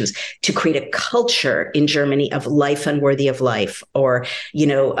organizations to create a culture in Germany of life unworthy of life, or,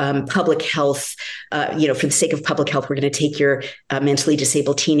 public health. For the sake of public health, we're going to take your mentally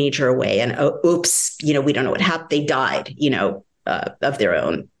disabled teenager away. And oops, we don't know what happened. They died, of their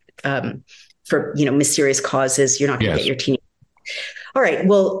own, for, mysterious causes. You're not going to get your teenager. All right.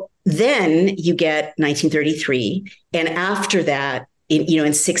 Well, then you get 1933. And after that,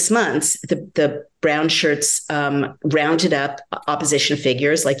 in 6 months, the brown shirts rounded up opposition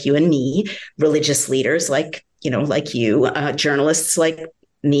figures like you and me, religious leaders like you, journalists like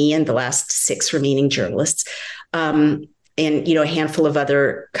me and the last 6 remaining journalists, and, a handful of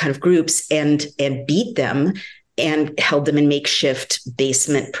other kind of groups, and beat them and held them in makeshift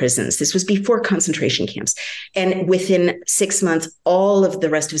basement prisons. This was before concentration camps. And within 6 months, all of the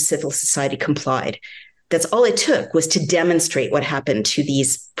rest of civil society complied. That's all it took, was to demonstrate what happened to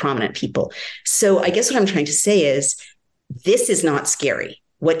these prominent people. So I guess what I'm trying to say is, this is not scary.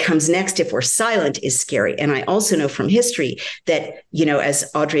 What comes next, if we're silent, is scary. And I also know from history that,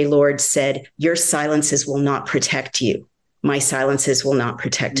 as Audre Lorde said, your silences will not protect you. My silences will not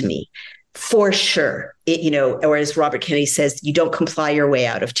protect me. For sure. Or as Robert Kennedy says, you don't comply your way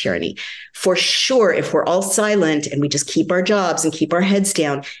out of tyranny. For sure, if we're all silent and we just keep our jobs and keep our heads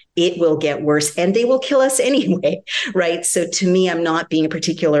down, it will get worse and they will kill us anyway, right? So to me, I'm not being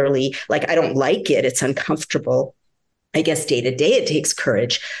particularly I don't like it. It's uncomfortable. I guess day to day, it takes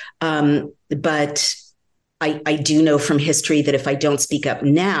courage. But I do know from history that if I don't speak up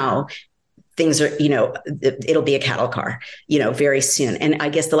now, things are, it'll be a cattle car, very soon. And I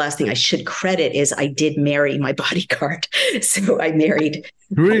guess the last thing I should credit is I did marry my bodyguard. So I married.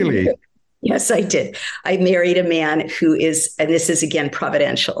 Really? Yes, I did. I married a man who is, and this is again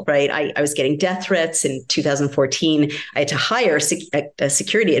providential, right? I was getting death threats in 2014. I had to hire a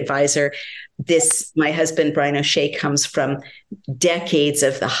security advisor. My husband, Brian O'Shea, comes from decades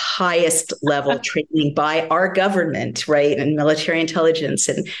of the highest level training by our government, right? And military intelligence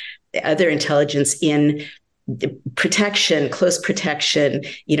and other intelligence in protection, close protection,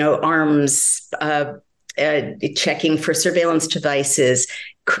 arms, checking for surveillance devices,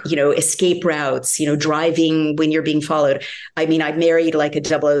 escape routes, driving when you're being followed. I mean, I married like a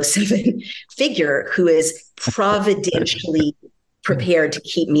 007 figure who is providentially prepared to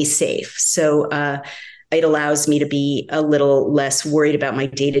keep me safe. So it allows me to be a little less worried about my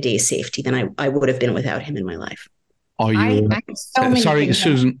day-to-day safety than I would have been without him in my life. Are you, sorry,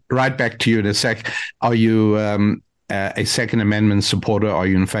 Susan, right back to you in a sec. Are you a Second Amendment supporter? Are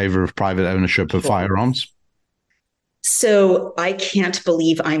you in favor of private ownership of firearms? So I can't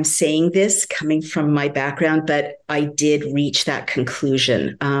believe I'm saying this coming from my background, but I did reach that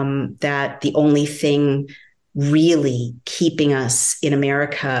conclusion that the only thing really keeping us in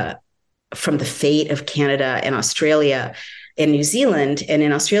America from the fate of Canada and Australia and New Zealand, and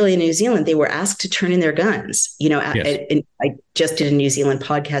in Australia and New Zealand, they were asked to turn in their guns. Yes. I just did a New Zealand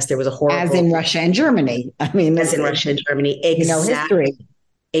podcast. There was a horrible, as in Russia and Germany. I mean, as in Russia and Germany, exactly, history.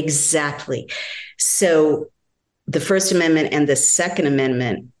 Exactly. So the First Amendment and the Second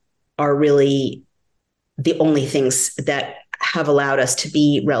Amendment are really the only things that have allowed us to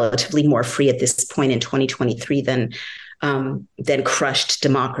be relatively more free at this point in 2023 than crushed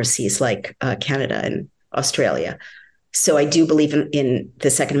democracies like Canada and Australia. So I do believe in the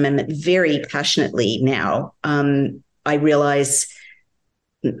Second Amendment very passionately now. I realize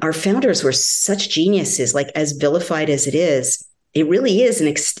our founders were such geniuses, as vilified as it is, it really is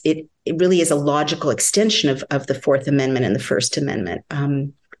it really is a logical extension of the Fourth Amendment and the First Amendment.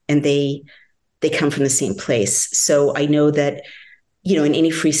 And they come from the same place. So I know that, in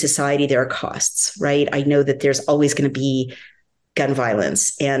any free society, there are costs, right? I know that there's always going to be gun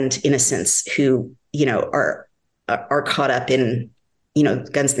violence and innocents who, are caught up in,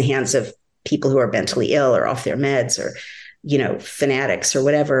 guns in the hands of people who are mentally ill or off their meds or, fanatics or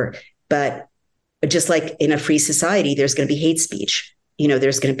whatever. But just like in a free society, there's going to be hate speech.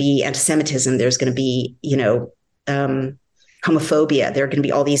 There's going to be anti-Semitism. There's going to be, homophobia. There are going to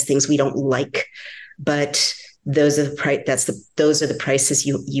be all these things we don't like, but those are the prices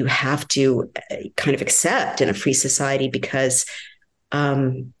you have to kind of accept in a free society, because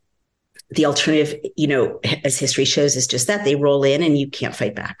the alternative, as history shows, is just that they roll in and you can't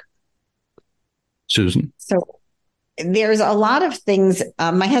fight back. Susan. So there's a lot of things.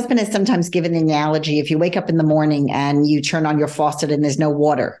 My husband has sometimes given the analogy: if you wake up in the morning and you turn on your faucet and there's no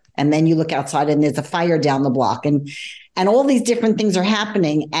water, and then you look outside and there's a fire down the block, and all these different things are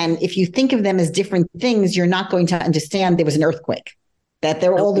happening. And if you think of them as different things, you're not going to understand there was an earthquake, that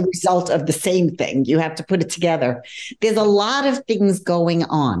they're all the result of the same thing. You have to put it together. There's a lot of things going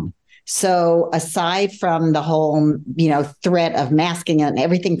on. So aside from the whole, threat of masking and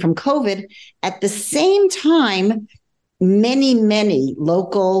everything from COVID, at the same time, many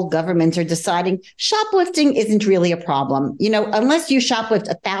local governments are deciding shoplifting isn't really a problem. Unless you shoplift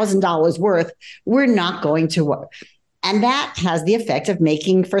 $1,000 worth, we're not going to work. And that has the effect of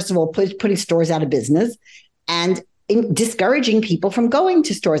making, first of all, putting stores out of business and discouraging people from going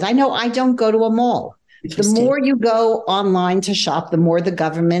to stores. I know I don't go to a mall. The more you go online to shop, the more the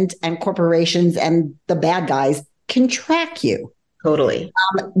government and corporations and the bad guys can track you. Totally.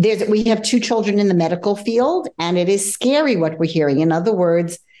 We have 2 children in the medical field, and it is scary what we're hearing. In other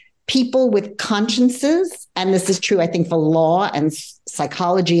words, people with consciences, and this is true, I think, for law and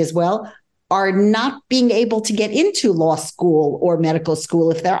psychology as well, are not being able to get into law school or medical school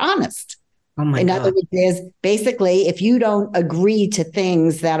if they're honest. Oh my God. In other words, there's basically, if you don't agree to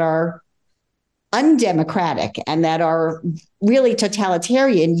things that are undemocratic and that are really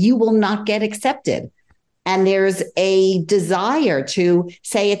totalitarian, you will not get accepted. And there's a desire to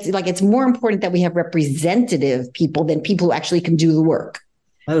say it's more important that we have representative people than people who actually can do the work.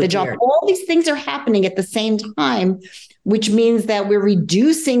 The job. All these things are happening at the same time, which means that we're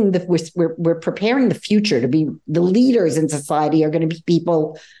reducing we're preparing the future to be the leaders in society are going to be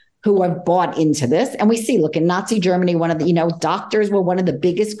people who have bought into this. And we see, look, in Nazi Germany, one of the, doctors were one of the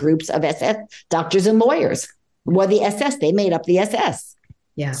biggest groups of SS, doctors and lawyers were the SS. They made up the SS.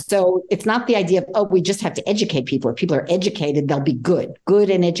 Yeah. So it's not the idea of, we just have to educate people. If people are educated, they'll be good. Good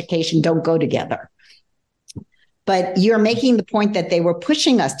and education don't go together. But you're making the point that they were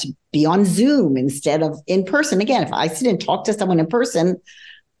pushing us to be on Zoom instead of in person. Again, if I sit and talk to someone in person,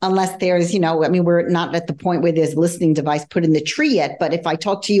 unless there's, we're not at the point where there's a listening device put in the tree yet. But if I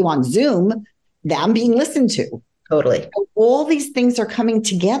talk to you on Zoom, I'm being listened to. Totally. All these things are coming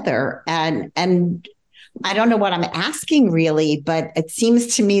together. And I don't know what I'm asking really, but it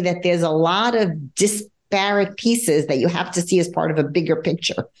seems to me that there's a lot of disparate pieces that you have to see as part of a bigger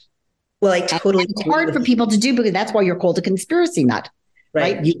picture. Well, I totally. It's hard for people to do because that's why you're called a conspiracy nut,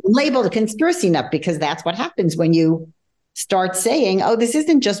 right? You labeled a conspiracy nut because that's what happens when you start saying, oh, this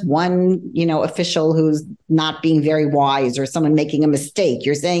isn't just one, official who's not being very wise or someone making a mistake.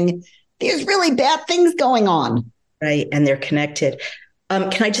 You're saying there's really bad things going on. Right. And they're connected.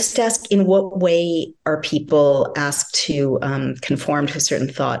 Can I just ask, in what way are people asked to conform to a certain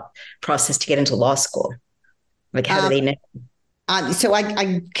thought process to get into law school? Like, how do they know? So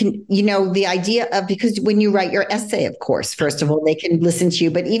I can, the idea of, because when you write your essay, of course, first of all, they can listen to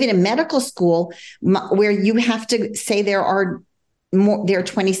you. But even in medical school, where you have to say there are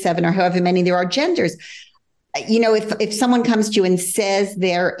 27 or however many there are genders, if someone comes to you and says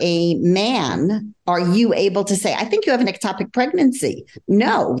they're a man, are you able to say, I think you have an ectopic pregnancy?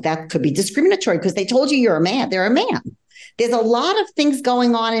 No, that could be discriminatory because they told you you're a man. They're a man. There's a lot of things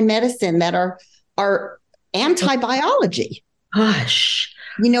going on in medicine that are anti-biology. Gosh.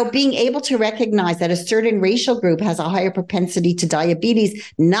 Being able to recognize that a certain racial group has a higher propensity to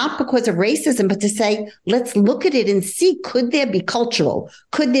diabetes, not because of racism, but to say, let's look at it and see, could there be cultural?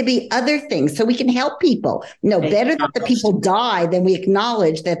 Could there be other things so we can help people? Better that the people die than we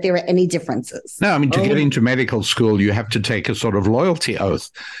acknowledge that there are any differences. No, to get into medical school, you have to take a sort of loyalty oath.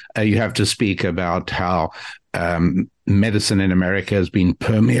 You have to speak about how medicine in America has been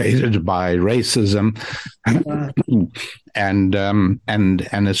permeated by racism. And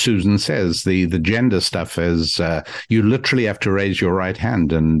as Susan says, the gender stuff is you literally have to raise your right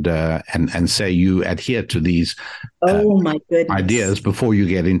hand and say you adhere to these my goodness, ideas before you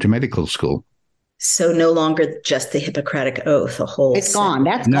get into medical school. So no longer just the Hippocratic Oath, a whole. It's gone.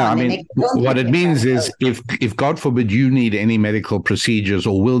 That's gone. What it means is if God forbid you need any medical procedures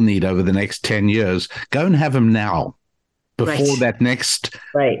or will need over the next 10 years, go and have them now. Before that next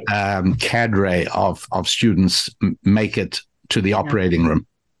cadre of students make it to the operating room.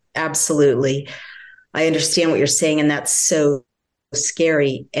 Absolutely. I understand what you're saying, and that's so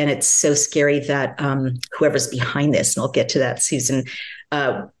scary. And it's so scary that whoever's behind this, and I'll get to that, Susan,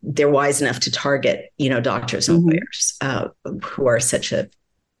 they're wise enough to target, doctors and lawyers who are such a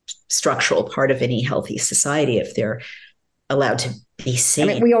structural part of any healthy society if they're allowed to be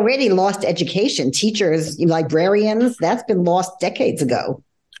seen. We already lost education, teachers, librarians. That's been lost decades ago.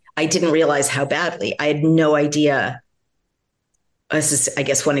 I didn't realize how badly. I had no idea. This is, I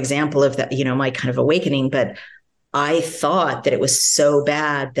guess, one example of that, my kind of awakening. But I thought that it was so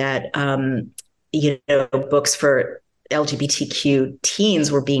bad that, books for LGBTQ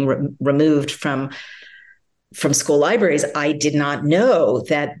teens were being removed from school libraries. I did not know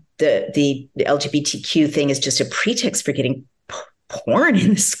that the LGBTQ thing is just a pretext for getting porn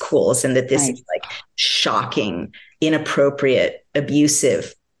in the schools, and that this is like shocking, inappropriate,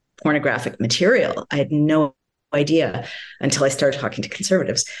 abusive, pornographic material. I had no idea until I started talking to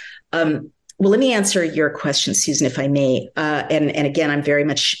conservatives. Well, let me answer your question, Susan, if I may. And again, I'm very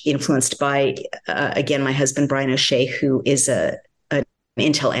much influenced by, my husband, Brian O'Shea, who is an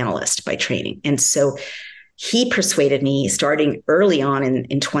Intel analyst by training. And so he persuaded me starting early on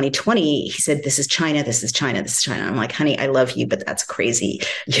in 2020. He said, this is China, this is China, this is China. I'm like, honey, I love you, but that's crazy,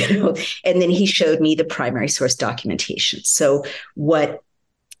 And then he showed me the primary source documentation. So what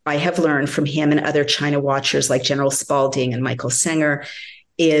I have learned from him and other China watchers like General Spalding and Michael Sanger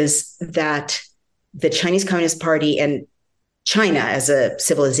is that the Chinese Communist Party and China as a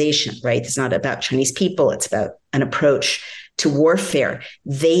civilization, right? It's not about Chinese people. It's about an approach to warfare.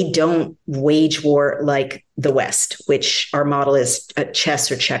 They don't wage war like the West, which our model is a chess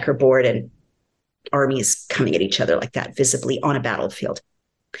or checkerboard and armies coming at each other like that visibly on a battlefield.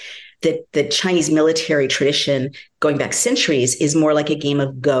 The Chinese military tradition going back centuries is more like a game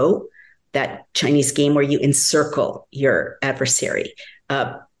of Go, that Chinese game where you encircle your adversary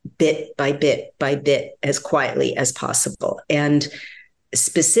bit by bit by bit as quietly as possible. And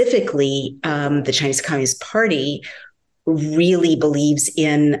specifically, the Chinese Communist Party really believes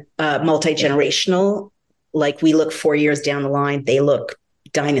in multi-generational, like we look 4 years down the line, they look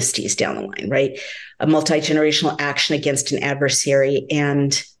dynasties down the line, right? A multi-generational action against an adversary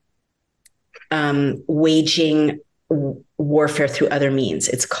and waging warfare through other means.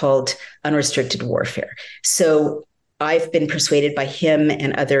 It's called unrestricted warfare. So I've been persuaded by him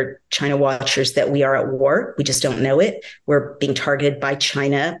and other China watchers that we are at war. We just don't know it. We're being targeted by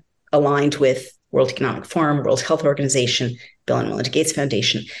China, aligned with World Economic Forum, World Health Organization, Bill and Melinda Gates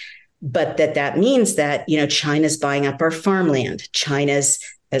Foundation. But that means that, China's buying up our farmland. China's,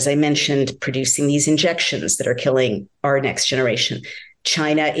 as I mentioned, producing these injections that are killing our next generation.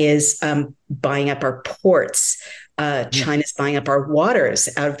 China is buying up our ports. China's buying up our waters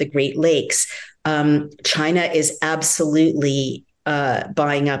out of the Great Lakes. China is absolutely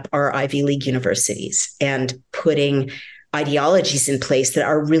buying up our Ivy League universities and putting ideologies in place that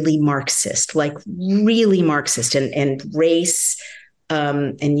are really Marxist, and race.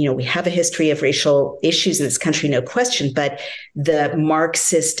 We have a history of racial issues in this country, no question, but the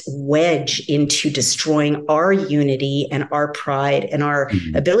Marxist wedge into destroying our unity and our pride and our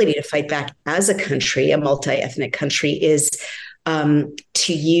ability to fight back as a country, a multi-ethnic country, is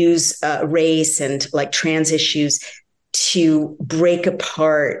to use race and like trans issues to break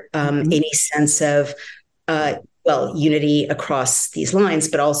apart any sense of unity across these lines,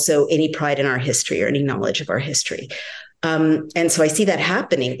 but also any pride in our history or any knowledge of our history. And so I see that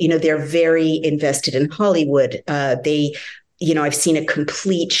happening. They're very invested in Hollywood. I've seen a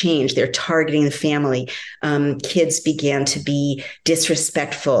complete change. They're targeting the family. Kids began to be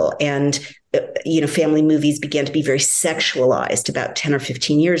disrespectful, and family movies began to be very sexualized about 10 or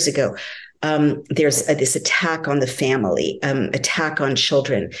 15 years ago. There's this attack on the family, attack on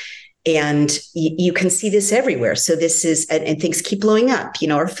children. And you can see this everywhere. So this is, and things keep blowing up.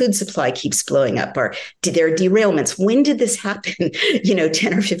 Our food supply keeps blowing up. There are derailments. When did this happen?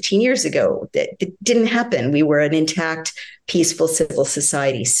 10 or 15 years ago, it didn't happen. We were an intact, peaceful civil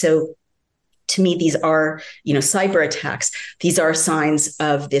society. So to me, these are, cyber attacks. These are signs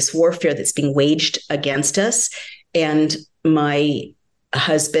of this warfare that's being waged against us. And my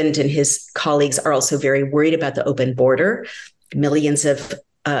husband and his colleagues are also very worried about the open border. Millions of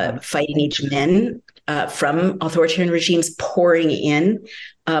fighting age men from authoritarian regimes pouring in.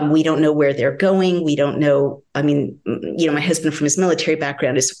 We don't know where they're going. We don't know. I mean, my husband from his military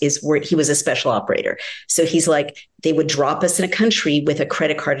background is where he was a special operator. So he's like, they would drop us in a country with a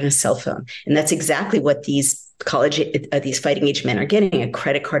credit card and a cell phone. And that's exactly what these fighting age men are getting, a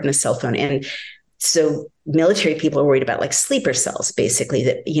credit card and a cell phone. And so military people are worried about like sleeper cells, basically,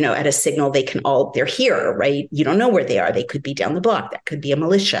 that, at a signal, they're here, right? You don't know where they are. They could be down the block. That could be a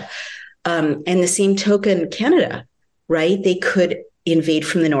militia. And the same token, Canada, right? They could invade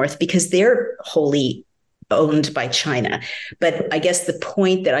from the north because they're wholly owned by China. But I guess the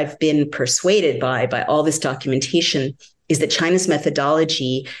point that I've been persuaded by all this documentation is that China's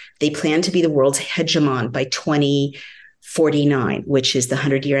methodology, they plan to be the world's hegemon by 2049, which is the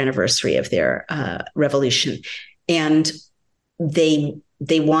 100-year anniversary of their revolution. And they and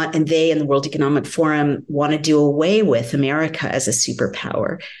the World Economic Forum want to do away with America as a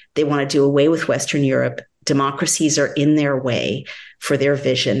superpower. They want to do away with Western Europe. Democracies are in their way for their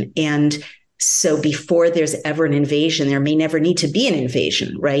vision. And so before there's ever an invasion, there may never need to be an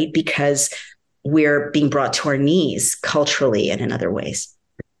invasion, right? Because we're being brought to our knees culturally and in other ways.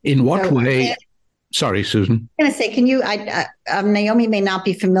 In what way? Sorry, Susan. I'm going to say, can you, Naomi may not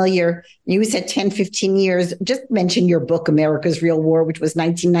be familiar. You said 10, 15 years. Just mention your book, America's Real War, which was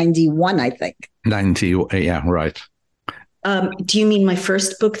 1991, I think. 90, yeah, right. Do you mean my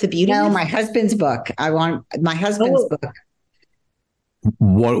first book, The Beauty No, Myth? my husband's book. I want my husband's book.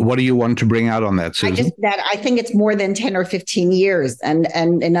 What do you want to bring out on that, Susan? I think it's more than 10 or 15 years. And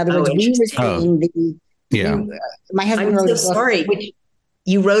in other words, we were seeing my husband wrote a book. Sorry.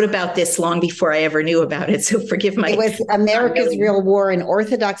 You wrote about this long before I ever knew about it, so forgive my... It was America's Real War. An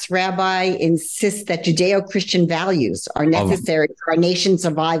Orthodox rabbi insists that Judeo-Christian values are necessary for our nation's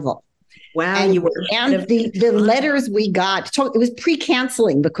survival. Wow, and the letters we got, it was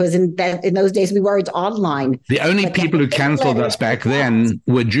pre-canceling because in those days we weren't online. The only people who canceled us back then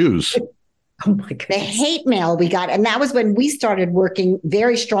were Jews. Oh my goodness. The hate mail we got. And that was when we started working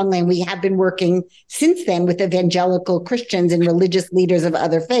very strongly. And we have been working since then with evangelical Christians and religious leaders of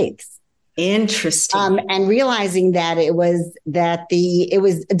other faiths. Interesting. And realizing that it was a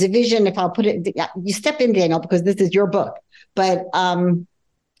division. If I'll put it, you step in, Daniel, because this is your book. But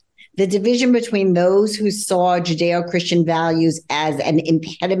the division between those who saw Judeo-Christian values as an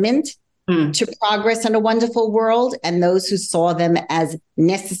impediment to progress in a wonderful world, and those who saw them as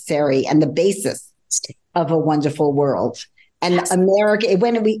necessary and the basis of a wonderful world. And America,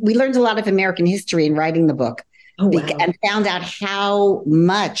 when we learned a lot of American history in writing the book. Oh, wow. And found out how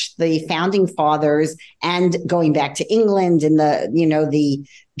much the founding fathers, and going back to England and the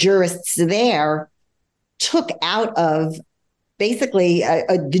jurists there, took out of basically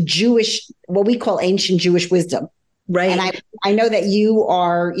the Jewish, what we call ancient Jewish wisdom. Right. And I know that you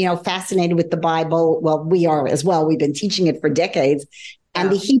are, fascinated with the Bible. Well, we are as well. We've been teaching it for decades. And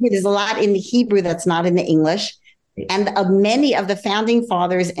the Hebrew, there's a lot in the Hebrew that's not in the English. And many of the founding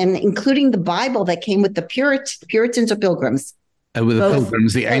fathers, and including the Bible that came with the Puritans or Pilgrims. With the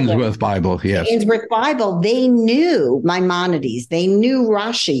Pilgrims, the Ainsworth Bible, yes. The Ainsworth Bible, they knew Maimonides, they knew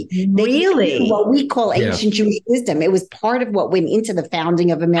Rashi. Really? Knew what we call ancient Jewish wisdom. It was part of what went into the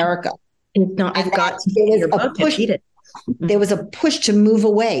founding of America. No, I've got to get your book and read it. There was a push to move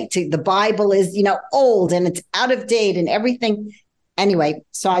away. The Bible is, old and it's out of date and everything. Anyway,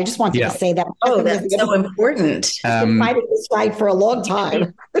 so I just wanted to say that. Oh, that's so important. I've been fighting this fight for a long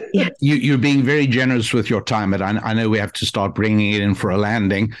time. You're being very generous with your time, but I know we have to start bringing it in for a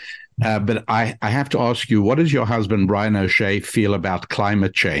landing. But I have to ask you, what does your husband, Brian O'Shea, feel about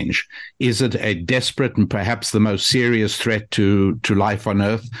climate change? Is it a desperate and perhaps the most serious threat to life on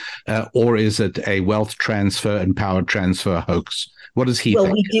Earth, or is it a wealth transfer and power transfer hoax? What does he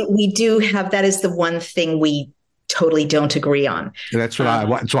think? Well, we do have, that is the one thing we totally don't agree on. That's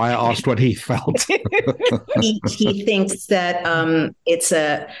that's why I asked what he felt. he thinks that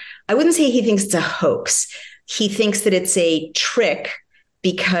I wouldn't say he thinks it's a hoax. He thinks that it's a trick,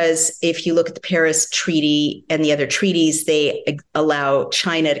 because if you look at the Paris Treaty and the other treaties, they allow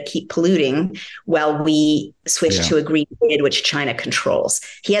China to keep polluting while we switch to a green grid, which China controls.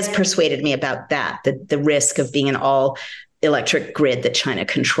 He has persuaded me about that, the risk of being an all electric grid that China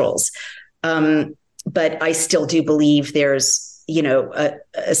controls. But I still do believe there's, a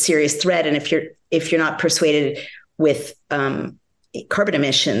serious threat. And if you're not persuaded with carbon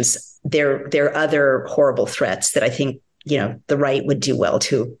emissions, there are other horrible threats that I think, the right would do well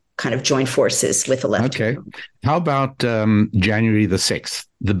to kind of join forces with the left. Okay. How about January the 6th,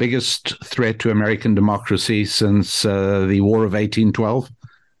 the biggest threat to American democracy since the War of 1812?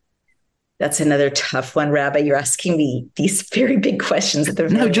 That's another tough one, Rabbi. You're asking me these very big questions at the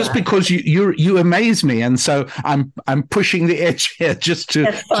very just because you amaze me, and so I'm pushing the edge here just to.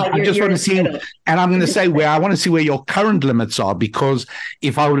 I just want to see, and I'm going to say I want to see where your current limits are, because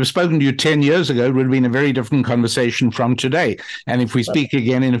if I would have spoken to you 10 years ago, it would have been a very different conversation from today. And if we speak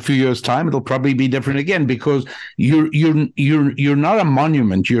again in a few years' time, it'll probably be different again, because you're not a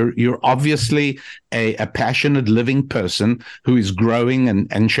monument. You're obviously a passionate living person who is growing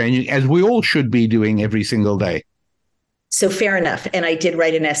and changing, as we all should be doing every single day. So fair enough. And I did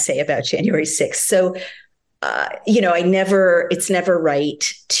write an essay about January 6th. So, it's never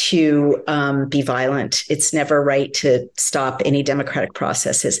right to be violent. It's never right to stop any democratic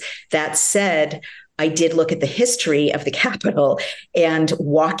processes. That said, I did look at the history of the Capitol, and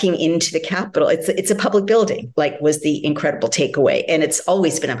walking into the Capitol, it's a public building, was the incredible takeaway. And it's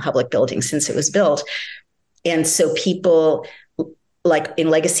always been a public building since it was built. And so people, like in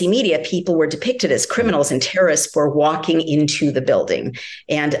legacy media, people were depicted as criminals and terrorists for walking into the building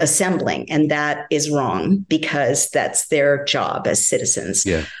and assembling. And that is wrong, because that's their job as citizens.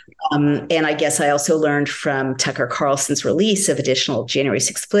 Yeah. And I guess I also learned from Tucker Carlson's release of additional January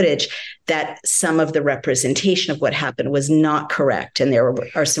 6th footage that some of the representation of what happened was not correct. And there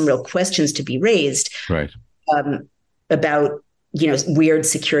are some real questions to be raised about, weird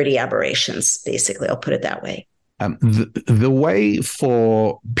security aberrations, basically. I'll put it that way. The way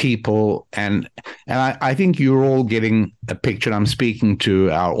for people, and I think you're all getting a picture, I'm speaking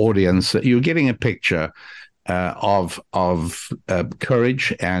to our audience, you're getting a picture of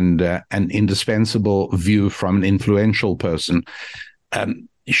courage and an indispensable view from an influential person.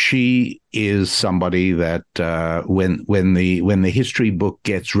 She is somebody that when the history book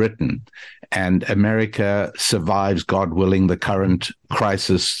gets written and America survives, God willing, the current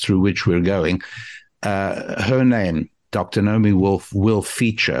crisis through which we're going, her name, Dr. Naomi Wolf, will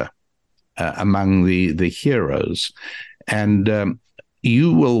feature among the heroes. And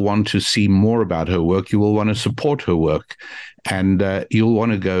you will want to see more about her work. You will want to support her work. And you'll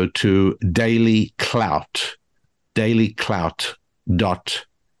want to go to Daily Clout,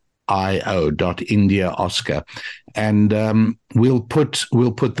 dailyclout.io.India Oscar. And we'll put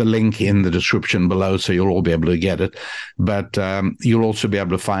the link in the description below, so you'll all be able to get it. But you'll also be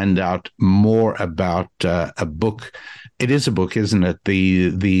able to find out more about a book. It is a book, isn't it?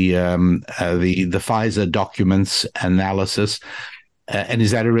 The FISA documents analysis. And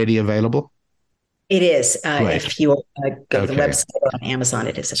is that already available? It is. If you go to the website on Amazon,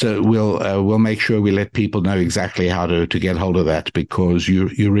 it is. So we'll make sure we let people know exactly how to get hold of that, because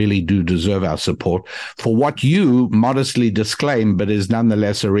you really do deserve our support for what you modestly disclaim, but is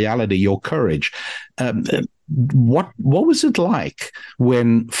nonetheless a reality, your courage. What was it like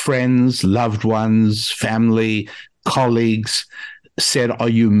when friends, loved ones, family, colleagues said, "Are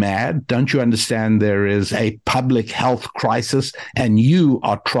you mad? Don't you understand there is a public health crisis and you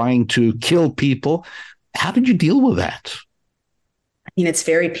are trying to kill people"? How did you deal with that? I mean, it's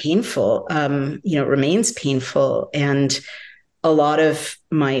very painful. It remains painful. And a lot of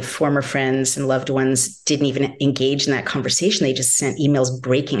my former friends and loved ones didn't even engage in that conversation. They just sent emails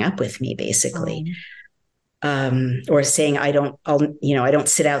breaking up with me, basically. Or saying, I don't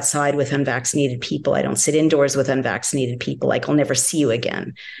sit outside with unvaccinated people. I don't sit indoors with unvaccinated people. Like, I'll never see you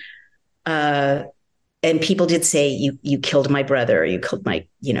again. And people did say, you killed my brother. You killed my,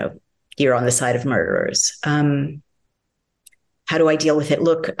 you're on the side of murderers. How do I deal with it?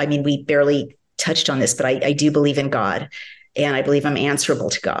 Look, I mean, we barely touched on this, but I do believe in God, and I believe I'm answerable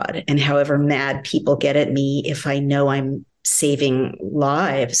to God. And however mad people get at me, if I know I'm saving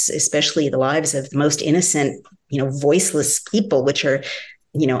lives, especially the lives of the most innocent, voiceless people, which are,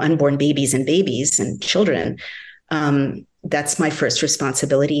 unborn babies and children. That's my first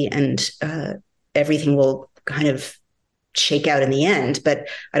responsibility, and everything will kind of shake out in the end. But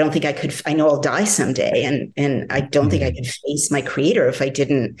I don't think I know I'll die someday. And I don't think I could face my creator if I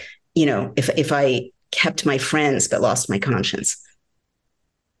didn't, if I kept my friends, but lost my conscience.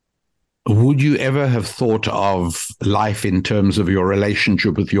 Would you ever have thought of life in terms of your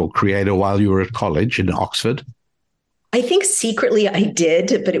relationship with your creator while you were at college in Oxford? I think secretly I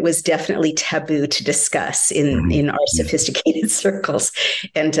did, but it was definitely taboo to discuss in our sophisticated circles.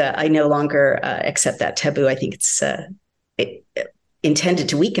 And I no longer accept that taboo. I think it's intended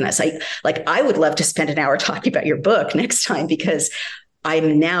to weaken us. I would love to spend an hour talking about your book next time, because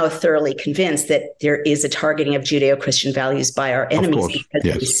I'm now thoroughly convinced that there is a targeting of Judeo-Christian values by our enemies,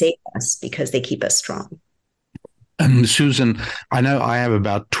 because they save us, because they keep us strong. Susan, I know I have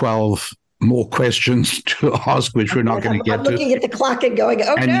about 12 more questions to ask, which we're not going to get to. I'm looking at the clock and going,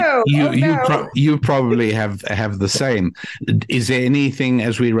 you probably have the same. Is there anything,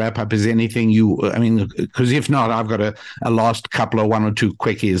 as we wrap up, because if not, I've got a last couple of one or two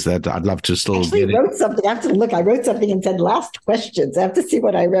quickies that I'd love to still get. I wrote something. I have to look. I wrote something and said last questions. I have to see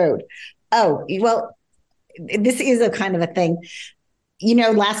what I wrote. Oh, well, this is a kind of a thing.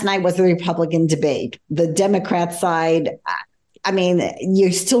 Last night was the Republican debate. The Democrat side,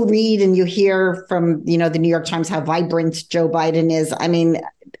 you still read and you hear from, the New York Times how vibrant Joe Biden is. I mean,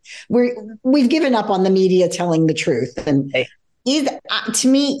 we've given up on the media telling the truth. And to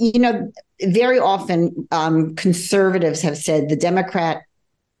me, very often conservatives have said the Democratic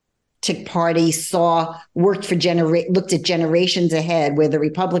Party looked at generations ahead, where the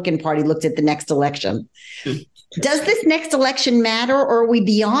Republican Party looked at the next election. Does this next election matter, or are we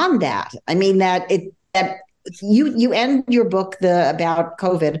beyond that? I mean, that you end your book about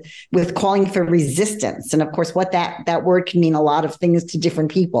COVID with calling for resistance. And of course, what that word can mean a lot of things to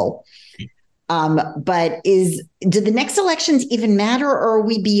different people. But do the next elections even matter, or are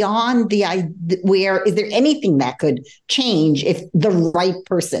we beyond where is there anything that could change if the right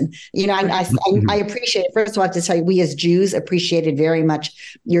person, I appreciate it. First of all, I have to tell you, we as Jews appreciated very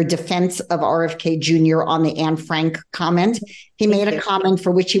much your defense of RFK Jr. on the Anne Frank comment. He made a comment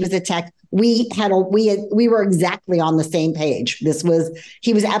for which he was attacked. We were exactly on the same page.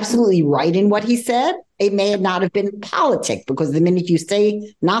 He was absolutely right in what he said. It may not have been politic, because the minute you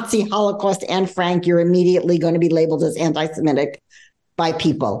say Nazi, Holocaust, Anne Frank, you're immediately going to be labeled as anti-Semitic by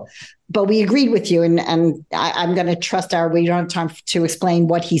people. But we agreed with you, and I'm going to trust we don't have time to explain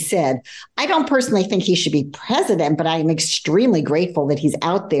what he said. I don't personally think he should be president, but I am extremely grateful that he's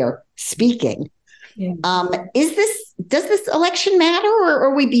out there speaking. Yeah. Does this election matter, or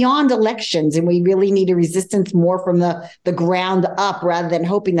are we beyond elections and we really need a resistance more from the ground up, rather than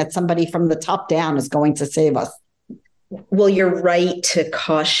hoping that somebody from the top down is going to save us? Well, you're right to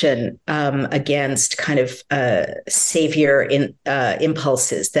caution against kind of savior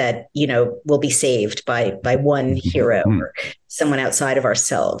impulses that, will be saved by one hero or someone outside of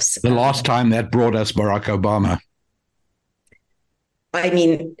ourselves. The last time that brought us Barack Obama. I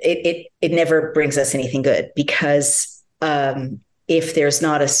mean, it never brings us anything good, because if there's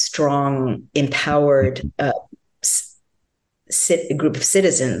not a strong, empowered group of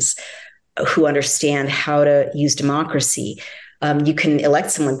citizens who understand how to use democracy, you can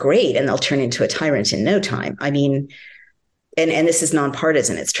elect someone great and they'll turn into a tyrant in no time. I mean, and this is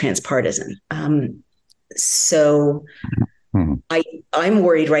nonpartisan, it's transpartisan. So I'm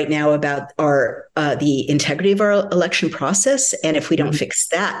worried right now about the integrity of our election process. And if we don't fix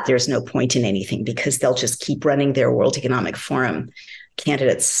that, there's no point in anything, because they'll just keep running their World Economic Forum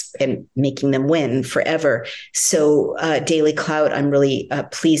candidates and making them win forever. So Daily Clout, I'm really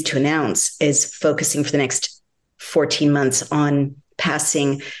pleased to announce, is focusing for the next 14 months on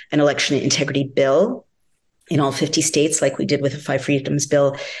passing an election integrity bill in all 50 states, like we did with the 5 Freedoms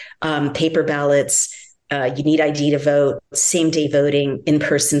Bill, paper ballots. You need ID to vote, same-day voting,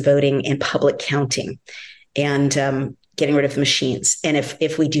 in-person voting, and public counting, and getting rid of the machines. And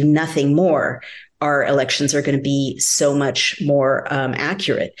if we do nothing more, our elections are going to be so much more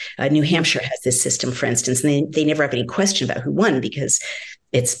accurate. New Hampshire has this system, for instance, and they never have any question about who won because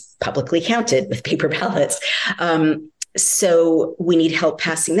it's publicly counted with paper ballots. So we need help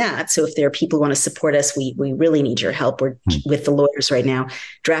passing that. So if there are people who want to support us, we really need your help. We're with the lawyers right now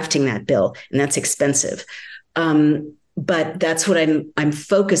drafting that bill, and that's expensive. But that's what I'm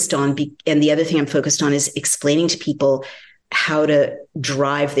focused on. And the other thing I'm focused on is explaining to people how to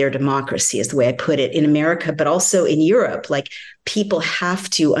drive their democracy, is the way I put it, in America, but also in Europe. Like, people have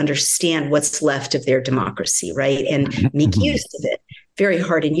to understand what's left of their democracy, right? And make use of it. Very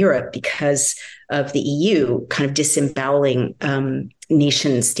hard in Europe because of the EU kind of disemboweling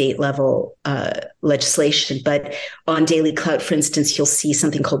nation state level legislation. But on Daily Clout, for instance, you'll see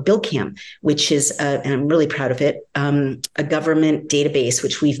something called BillCam, which is, and I'm really proud of it, a government database,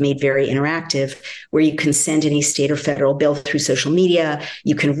 which we've made very interactive, where you can send any state or federal bill through social media.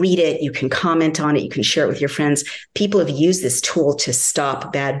 You can read it, you can comment on it, you can share it with your friends. People have used this tool to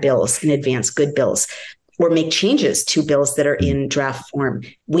stop bad bills and advance good bills, or make changes to bills that are in draft form.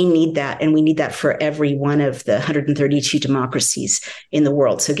 We need that. And we need that for every one of the 132 democracies in the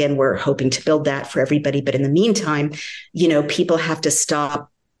world. So again, we're hoping to build that for everybody. But in the meantime, people have to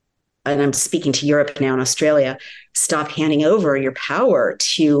stop, and I'm speaking to Europe now and Australia, stop handing over your power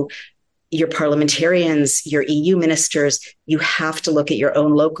to your parliamentarians, your EU ministers. You have to look at your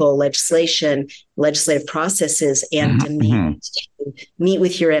own local legislative processes, and demand to meet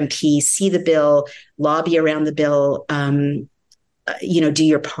with your MP, see the bill, lobby around the bill, do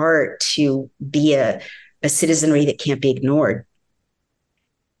your part to be a citizenry that can't be ignored.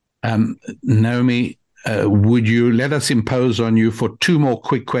 Naomi, would you let us impose on you for 2 more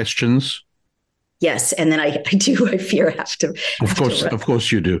quick questions? Yes, and then I fear have to. Of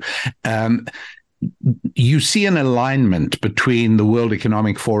course you do. You see an alignment between the World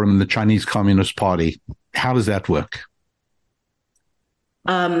Economic Forum and the Chinese Communist Party. How does that work?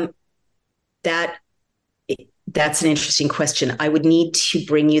 That's an interesting question. I would need to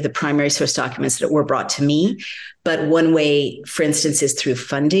bring you the primary source documents that were brought to me. But one way, for instance, is through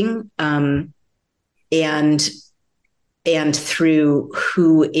funding, and through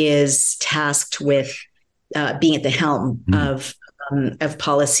who is tasked with being at the helm of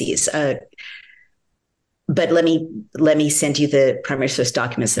policies. But let me send you the primary source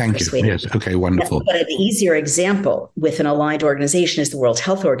documents. Thank you. Yes. Okay. Wonderful. But an easier example with an aligned organization is the World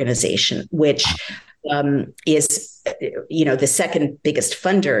Health Organization, which is, the second biggest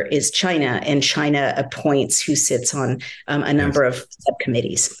funder is China, and China appoints who sits on a number of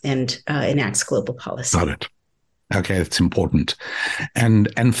subcommittees and enacts global policy. Got it. Okay, that's important.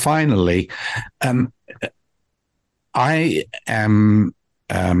 And finally, I am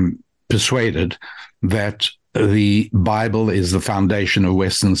persuaded that the Bible is the foundation of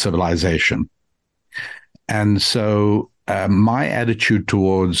Western civilization. And so my attitude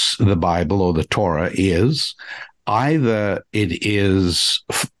towards the Bible or the Torah is either it is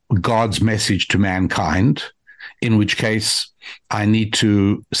God's message to mankind, in which case I need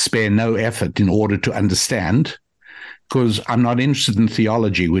to spare no effort in order to understand, because I'm not interested in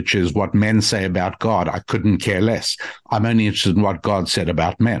theology, which is what men say about God. I couldn't care less. I'm only interested in what God said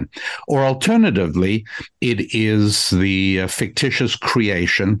about men. Or alternatively, it is the fictitious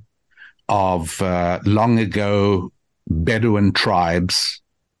creation of long ago Bedouin tribes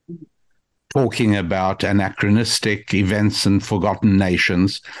talking about anachronistic events and forgotten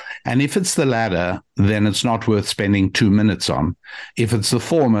nations. And if it's the latter, then it's not worth spending 2 minutes on. If it's the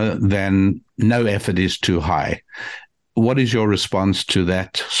former, then no effort is too high. What is your response to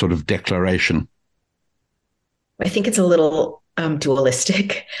that sort of declaration? I think it's a little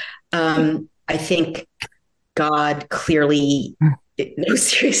dualistic. I think God clearly, no,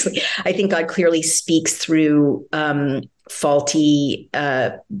 seriously, I think God clearly speaks through faulty,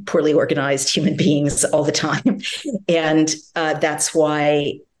 poorly organized human beings all the time. And that's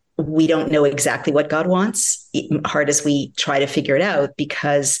why we don't know exactly what God wants, hard as we try to figure it out,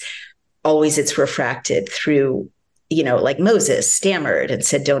 because always it's refracted through, like Moses stammered and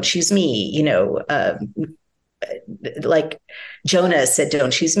said, "Don't choose me," like Jonah said,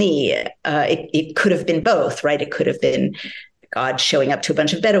 don't choose me. It could have been both, right? It could have been God showing up to a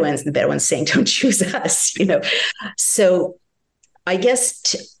bunch of Bedouins and the Bedouins saying, don't choose us, So I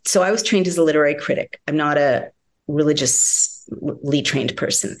guess, so I was trained as a literary critic. I'm not a religiously trained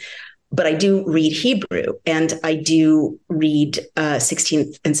person, but I do read Hebrew, and I do read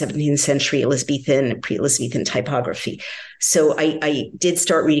 16th and 17th century Elizabethan, pre-Elizabethan typography. So I did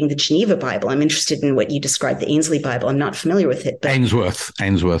start reading the Geneva Bible. I'm interested in what you described, the Ainsley Bible. I'm not familiar with it. But Ainsworth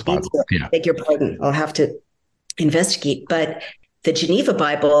Bible. Yeah. Beg your pardon. I'll have to investigate. But the Geneva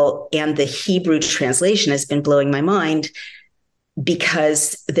Bible and the Hebrew translation has been blowing my mind,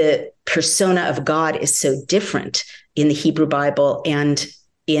 because the persona of God is so different in the Hebrew Bible and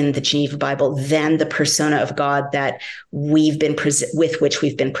in the Geneva Bible than the persona of God that with which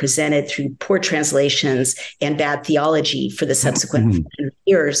we've been presented through poor translations and bad theology for the subsequent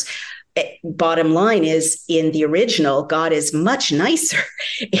years. Bottom line is, in the original, God is much nicer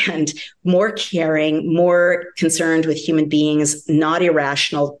and more caring, more concerned with human beings, not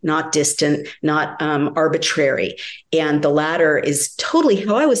irrational, not distant, not arbitrary. And the latter is totally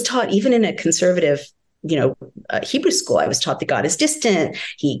how I was taught, even in a conservative Hebrew school. I was taught that God is distant.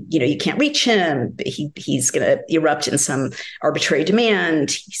 You can't reach him. He's going to erupt in some arbitrary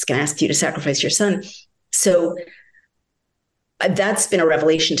demand. He's going to ask you to sacrifice your son. So that's been a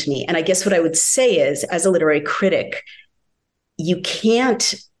revelation to me. And I guess what I would say is, as a literary critic, you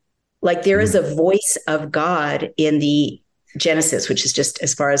can't, there is a voice of God in the Genesis, which is just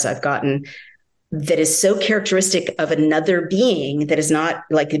as far as I've gotten, that is so characteristic of another being that is not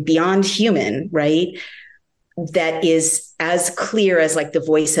beyond human, right? That is as clear as the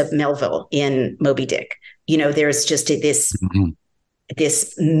voice of Melville in Moby Dick. There's just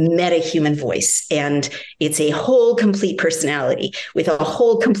this meta-human voice, and it's a whole complete personality with a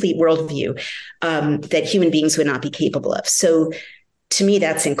whole complete worldview that human beings would not be capable of. So to me,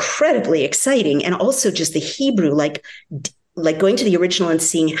 that's incredibly exciting. And also just the Hebrew, like going to the original and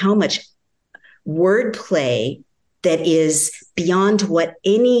seeing how much wordplay that is beyond what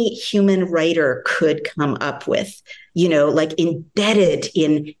any human writer could come up with, embedded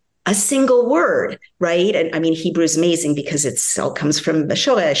in a single word, right? And I mean, Hebrew is amazing because it all comes from the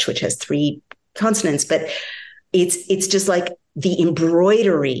shoresh, which has 3 consonants, but it's just the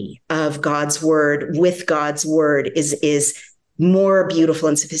embroidery of God's word with God's word is more beautiful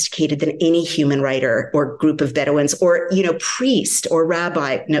and sophisticated than any human writer or group of Bedouins or, priest or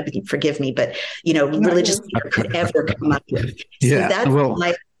rabbi. No, forgive me, but, religious leader could ever come up with. Yeah, so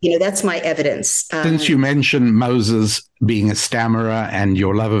that's my evidence. Since you mentioned Moses being a stammerer and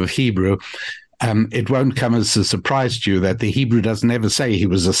your love of Hebrew, it won't come as a surprise to you that the Hebrew doesn't ever say he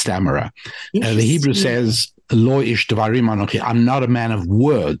was a stammerer. The Hebrew says, Lo ish devarim anochi, I'm not a man of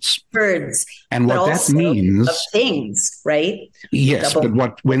words. And what that means... of things, right? Yes,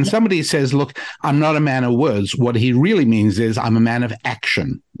 but when somebody says, look, I'm not a man of words, what he really means is I'm a man of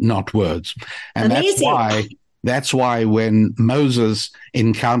action, not words. And that's why when Moses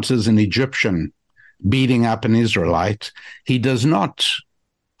encounters an Egyptian beating up an Israelite, he does not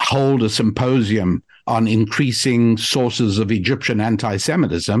hold a symposium on increasing sources of Egyptian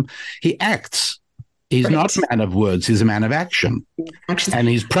anti-Semitism. He acts. He's not a man of words, he's a man of action. And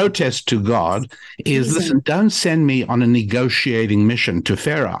his protest to God is, listen, don't send me on a negotiating mission to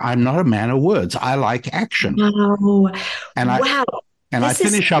Pharaoh. I'm not a man of words. I like action. Wow. And I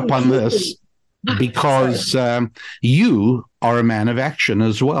finish up on this because you are a man of action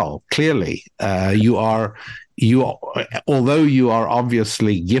as well. Clearly, you are, although you are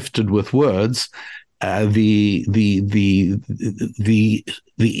obviously gifted with words, the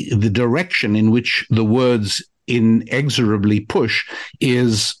direction in which the words inexorably push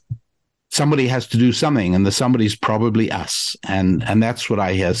is somebody has to do something, and the somebody's probably us, and that's what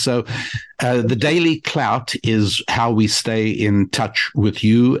I hear. So the Daily Clout is how we stay in touch with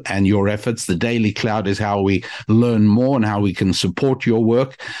you and your efforts. The Daily Clout is how we learn more and how we can support your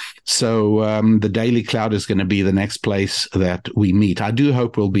work. So the Daily Clout is going to be the next place that we meet. I do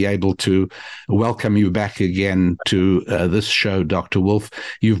hope we'll be able to welcome you back again to this show, Dr. Wolf.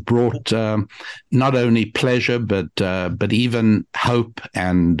 You've brought not only pleasure, but even hope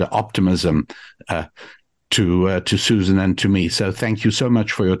and optimism to Susan and to me. So thank you so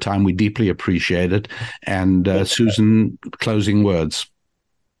much for your time. We deeply appreciate it. And Susan, closing words.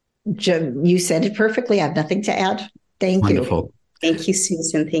 You said it perfectly. I have nothing to add. Thank you. Wonderful. Thank you,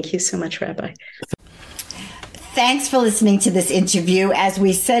 Susan. Thank you so much, Rabbi. Thanks for listening to this interview. As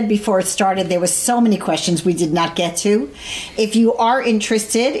we said before it started, there were so many questions we did not get to. If you are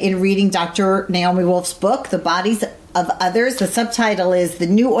interested in reading Dr. Naomi Wolf's book, The Bodies of others. The subtitle is The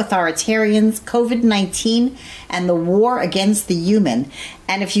New Authoritarians, COVID-19, and the War Against the Human.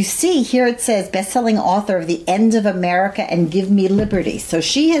 And if you see, here it says, best-selling author of The End of America and Give Me Liberty. So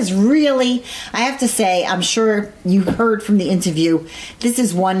she has really, I have to say, I'm sure you heard from the interview, this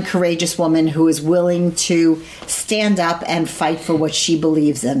is one courageous woman who is willing to stand up and fight for what she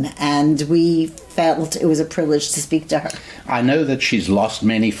believes in. And we felt it was a privilege to speak to her. I know that she's lost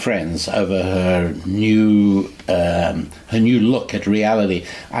many friends over her new look at reality.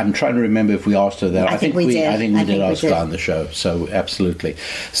 I'm trying to remember if we asked her that. I think we did. I think we did ask her on the show. So absolutely.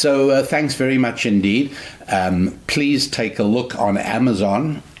 So thanks very much indeed. Please take a look on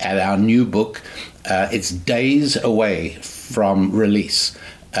Amazon at our new book. It's days away from release.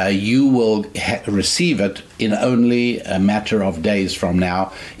 You will receive it in only a matter of days from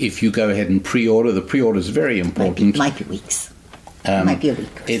now if you go ahead and pre-order. The pre-order is very important. Might be weeks. Might be a week.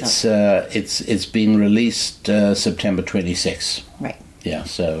 It's been released September 26th. Right. Yeah.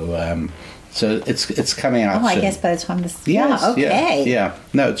 So it's coming out. Oh, I soon. guess by the time this. Yes, okay. Yeah.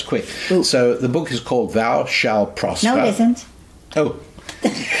 No, it's quick. Ooh. So the book is called Thou Shalt Prosper. No, it isn't. Oh.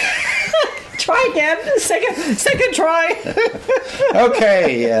 Try again. Second try.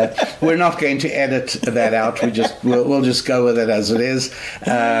 Okay, we're not going to edit that out. We'll just go with it as it is.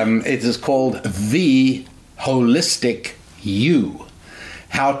 It is called The Holistic You: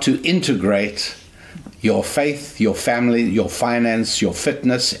 How to Integrate Your Faith, Your Family, Your Finance, Your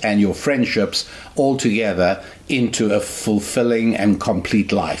Fitness, and Your Friendships all together into a fulfilling and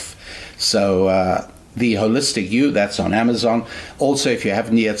complete life. So. The Holistic You, that's on Amazon. Also, if you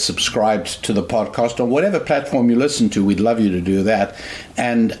haven't yet subscribed to the podcast on whatever platform you listen to, we'd love you to do that.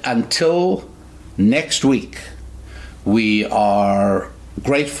 And until next week, we are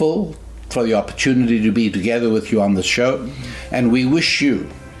grateful for the opportunity to be together with you on the show. And we wish you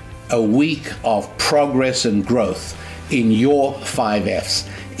a week of progress and growth in your 5 Fs,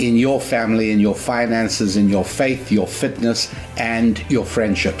 in your family, in your finances, in your faith, your fitness, and your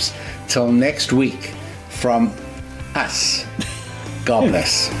friendships. Till next week, from us, God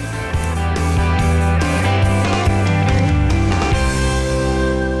bless.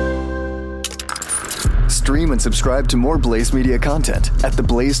 Stream and subscribe to more Blaze Media content at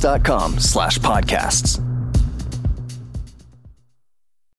theblaze.com/podcasts.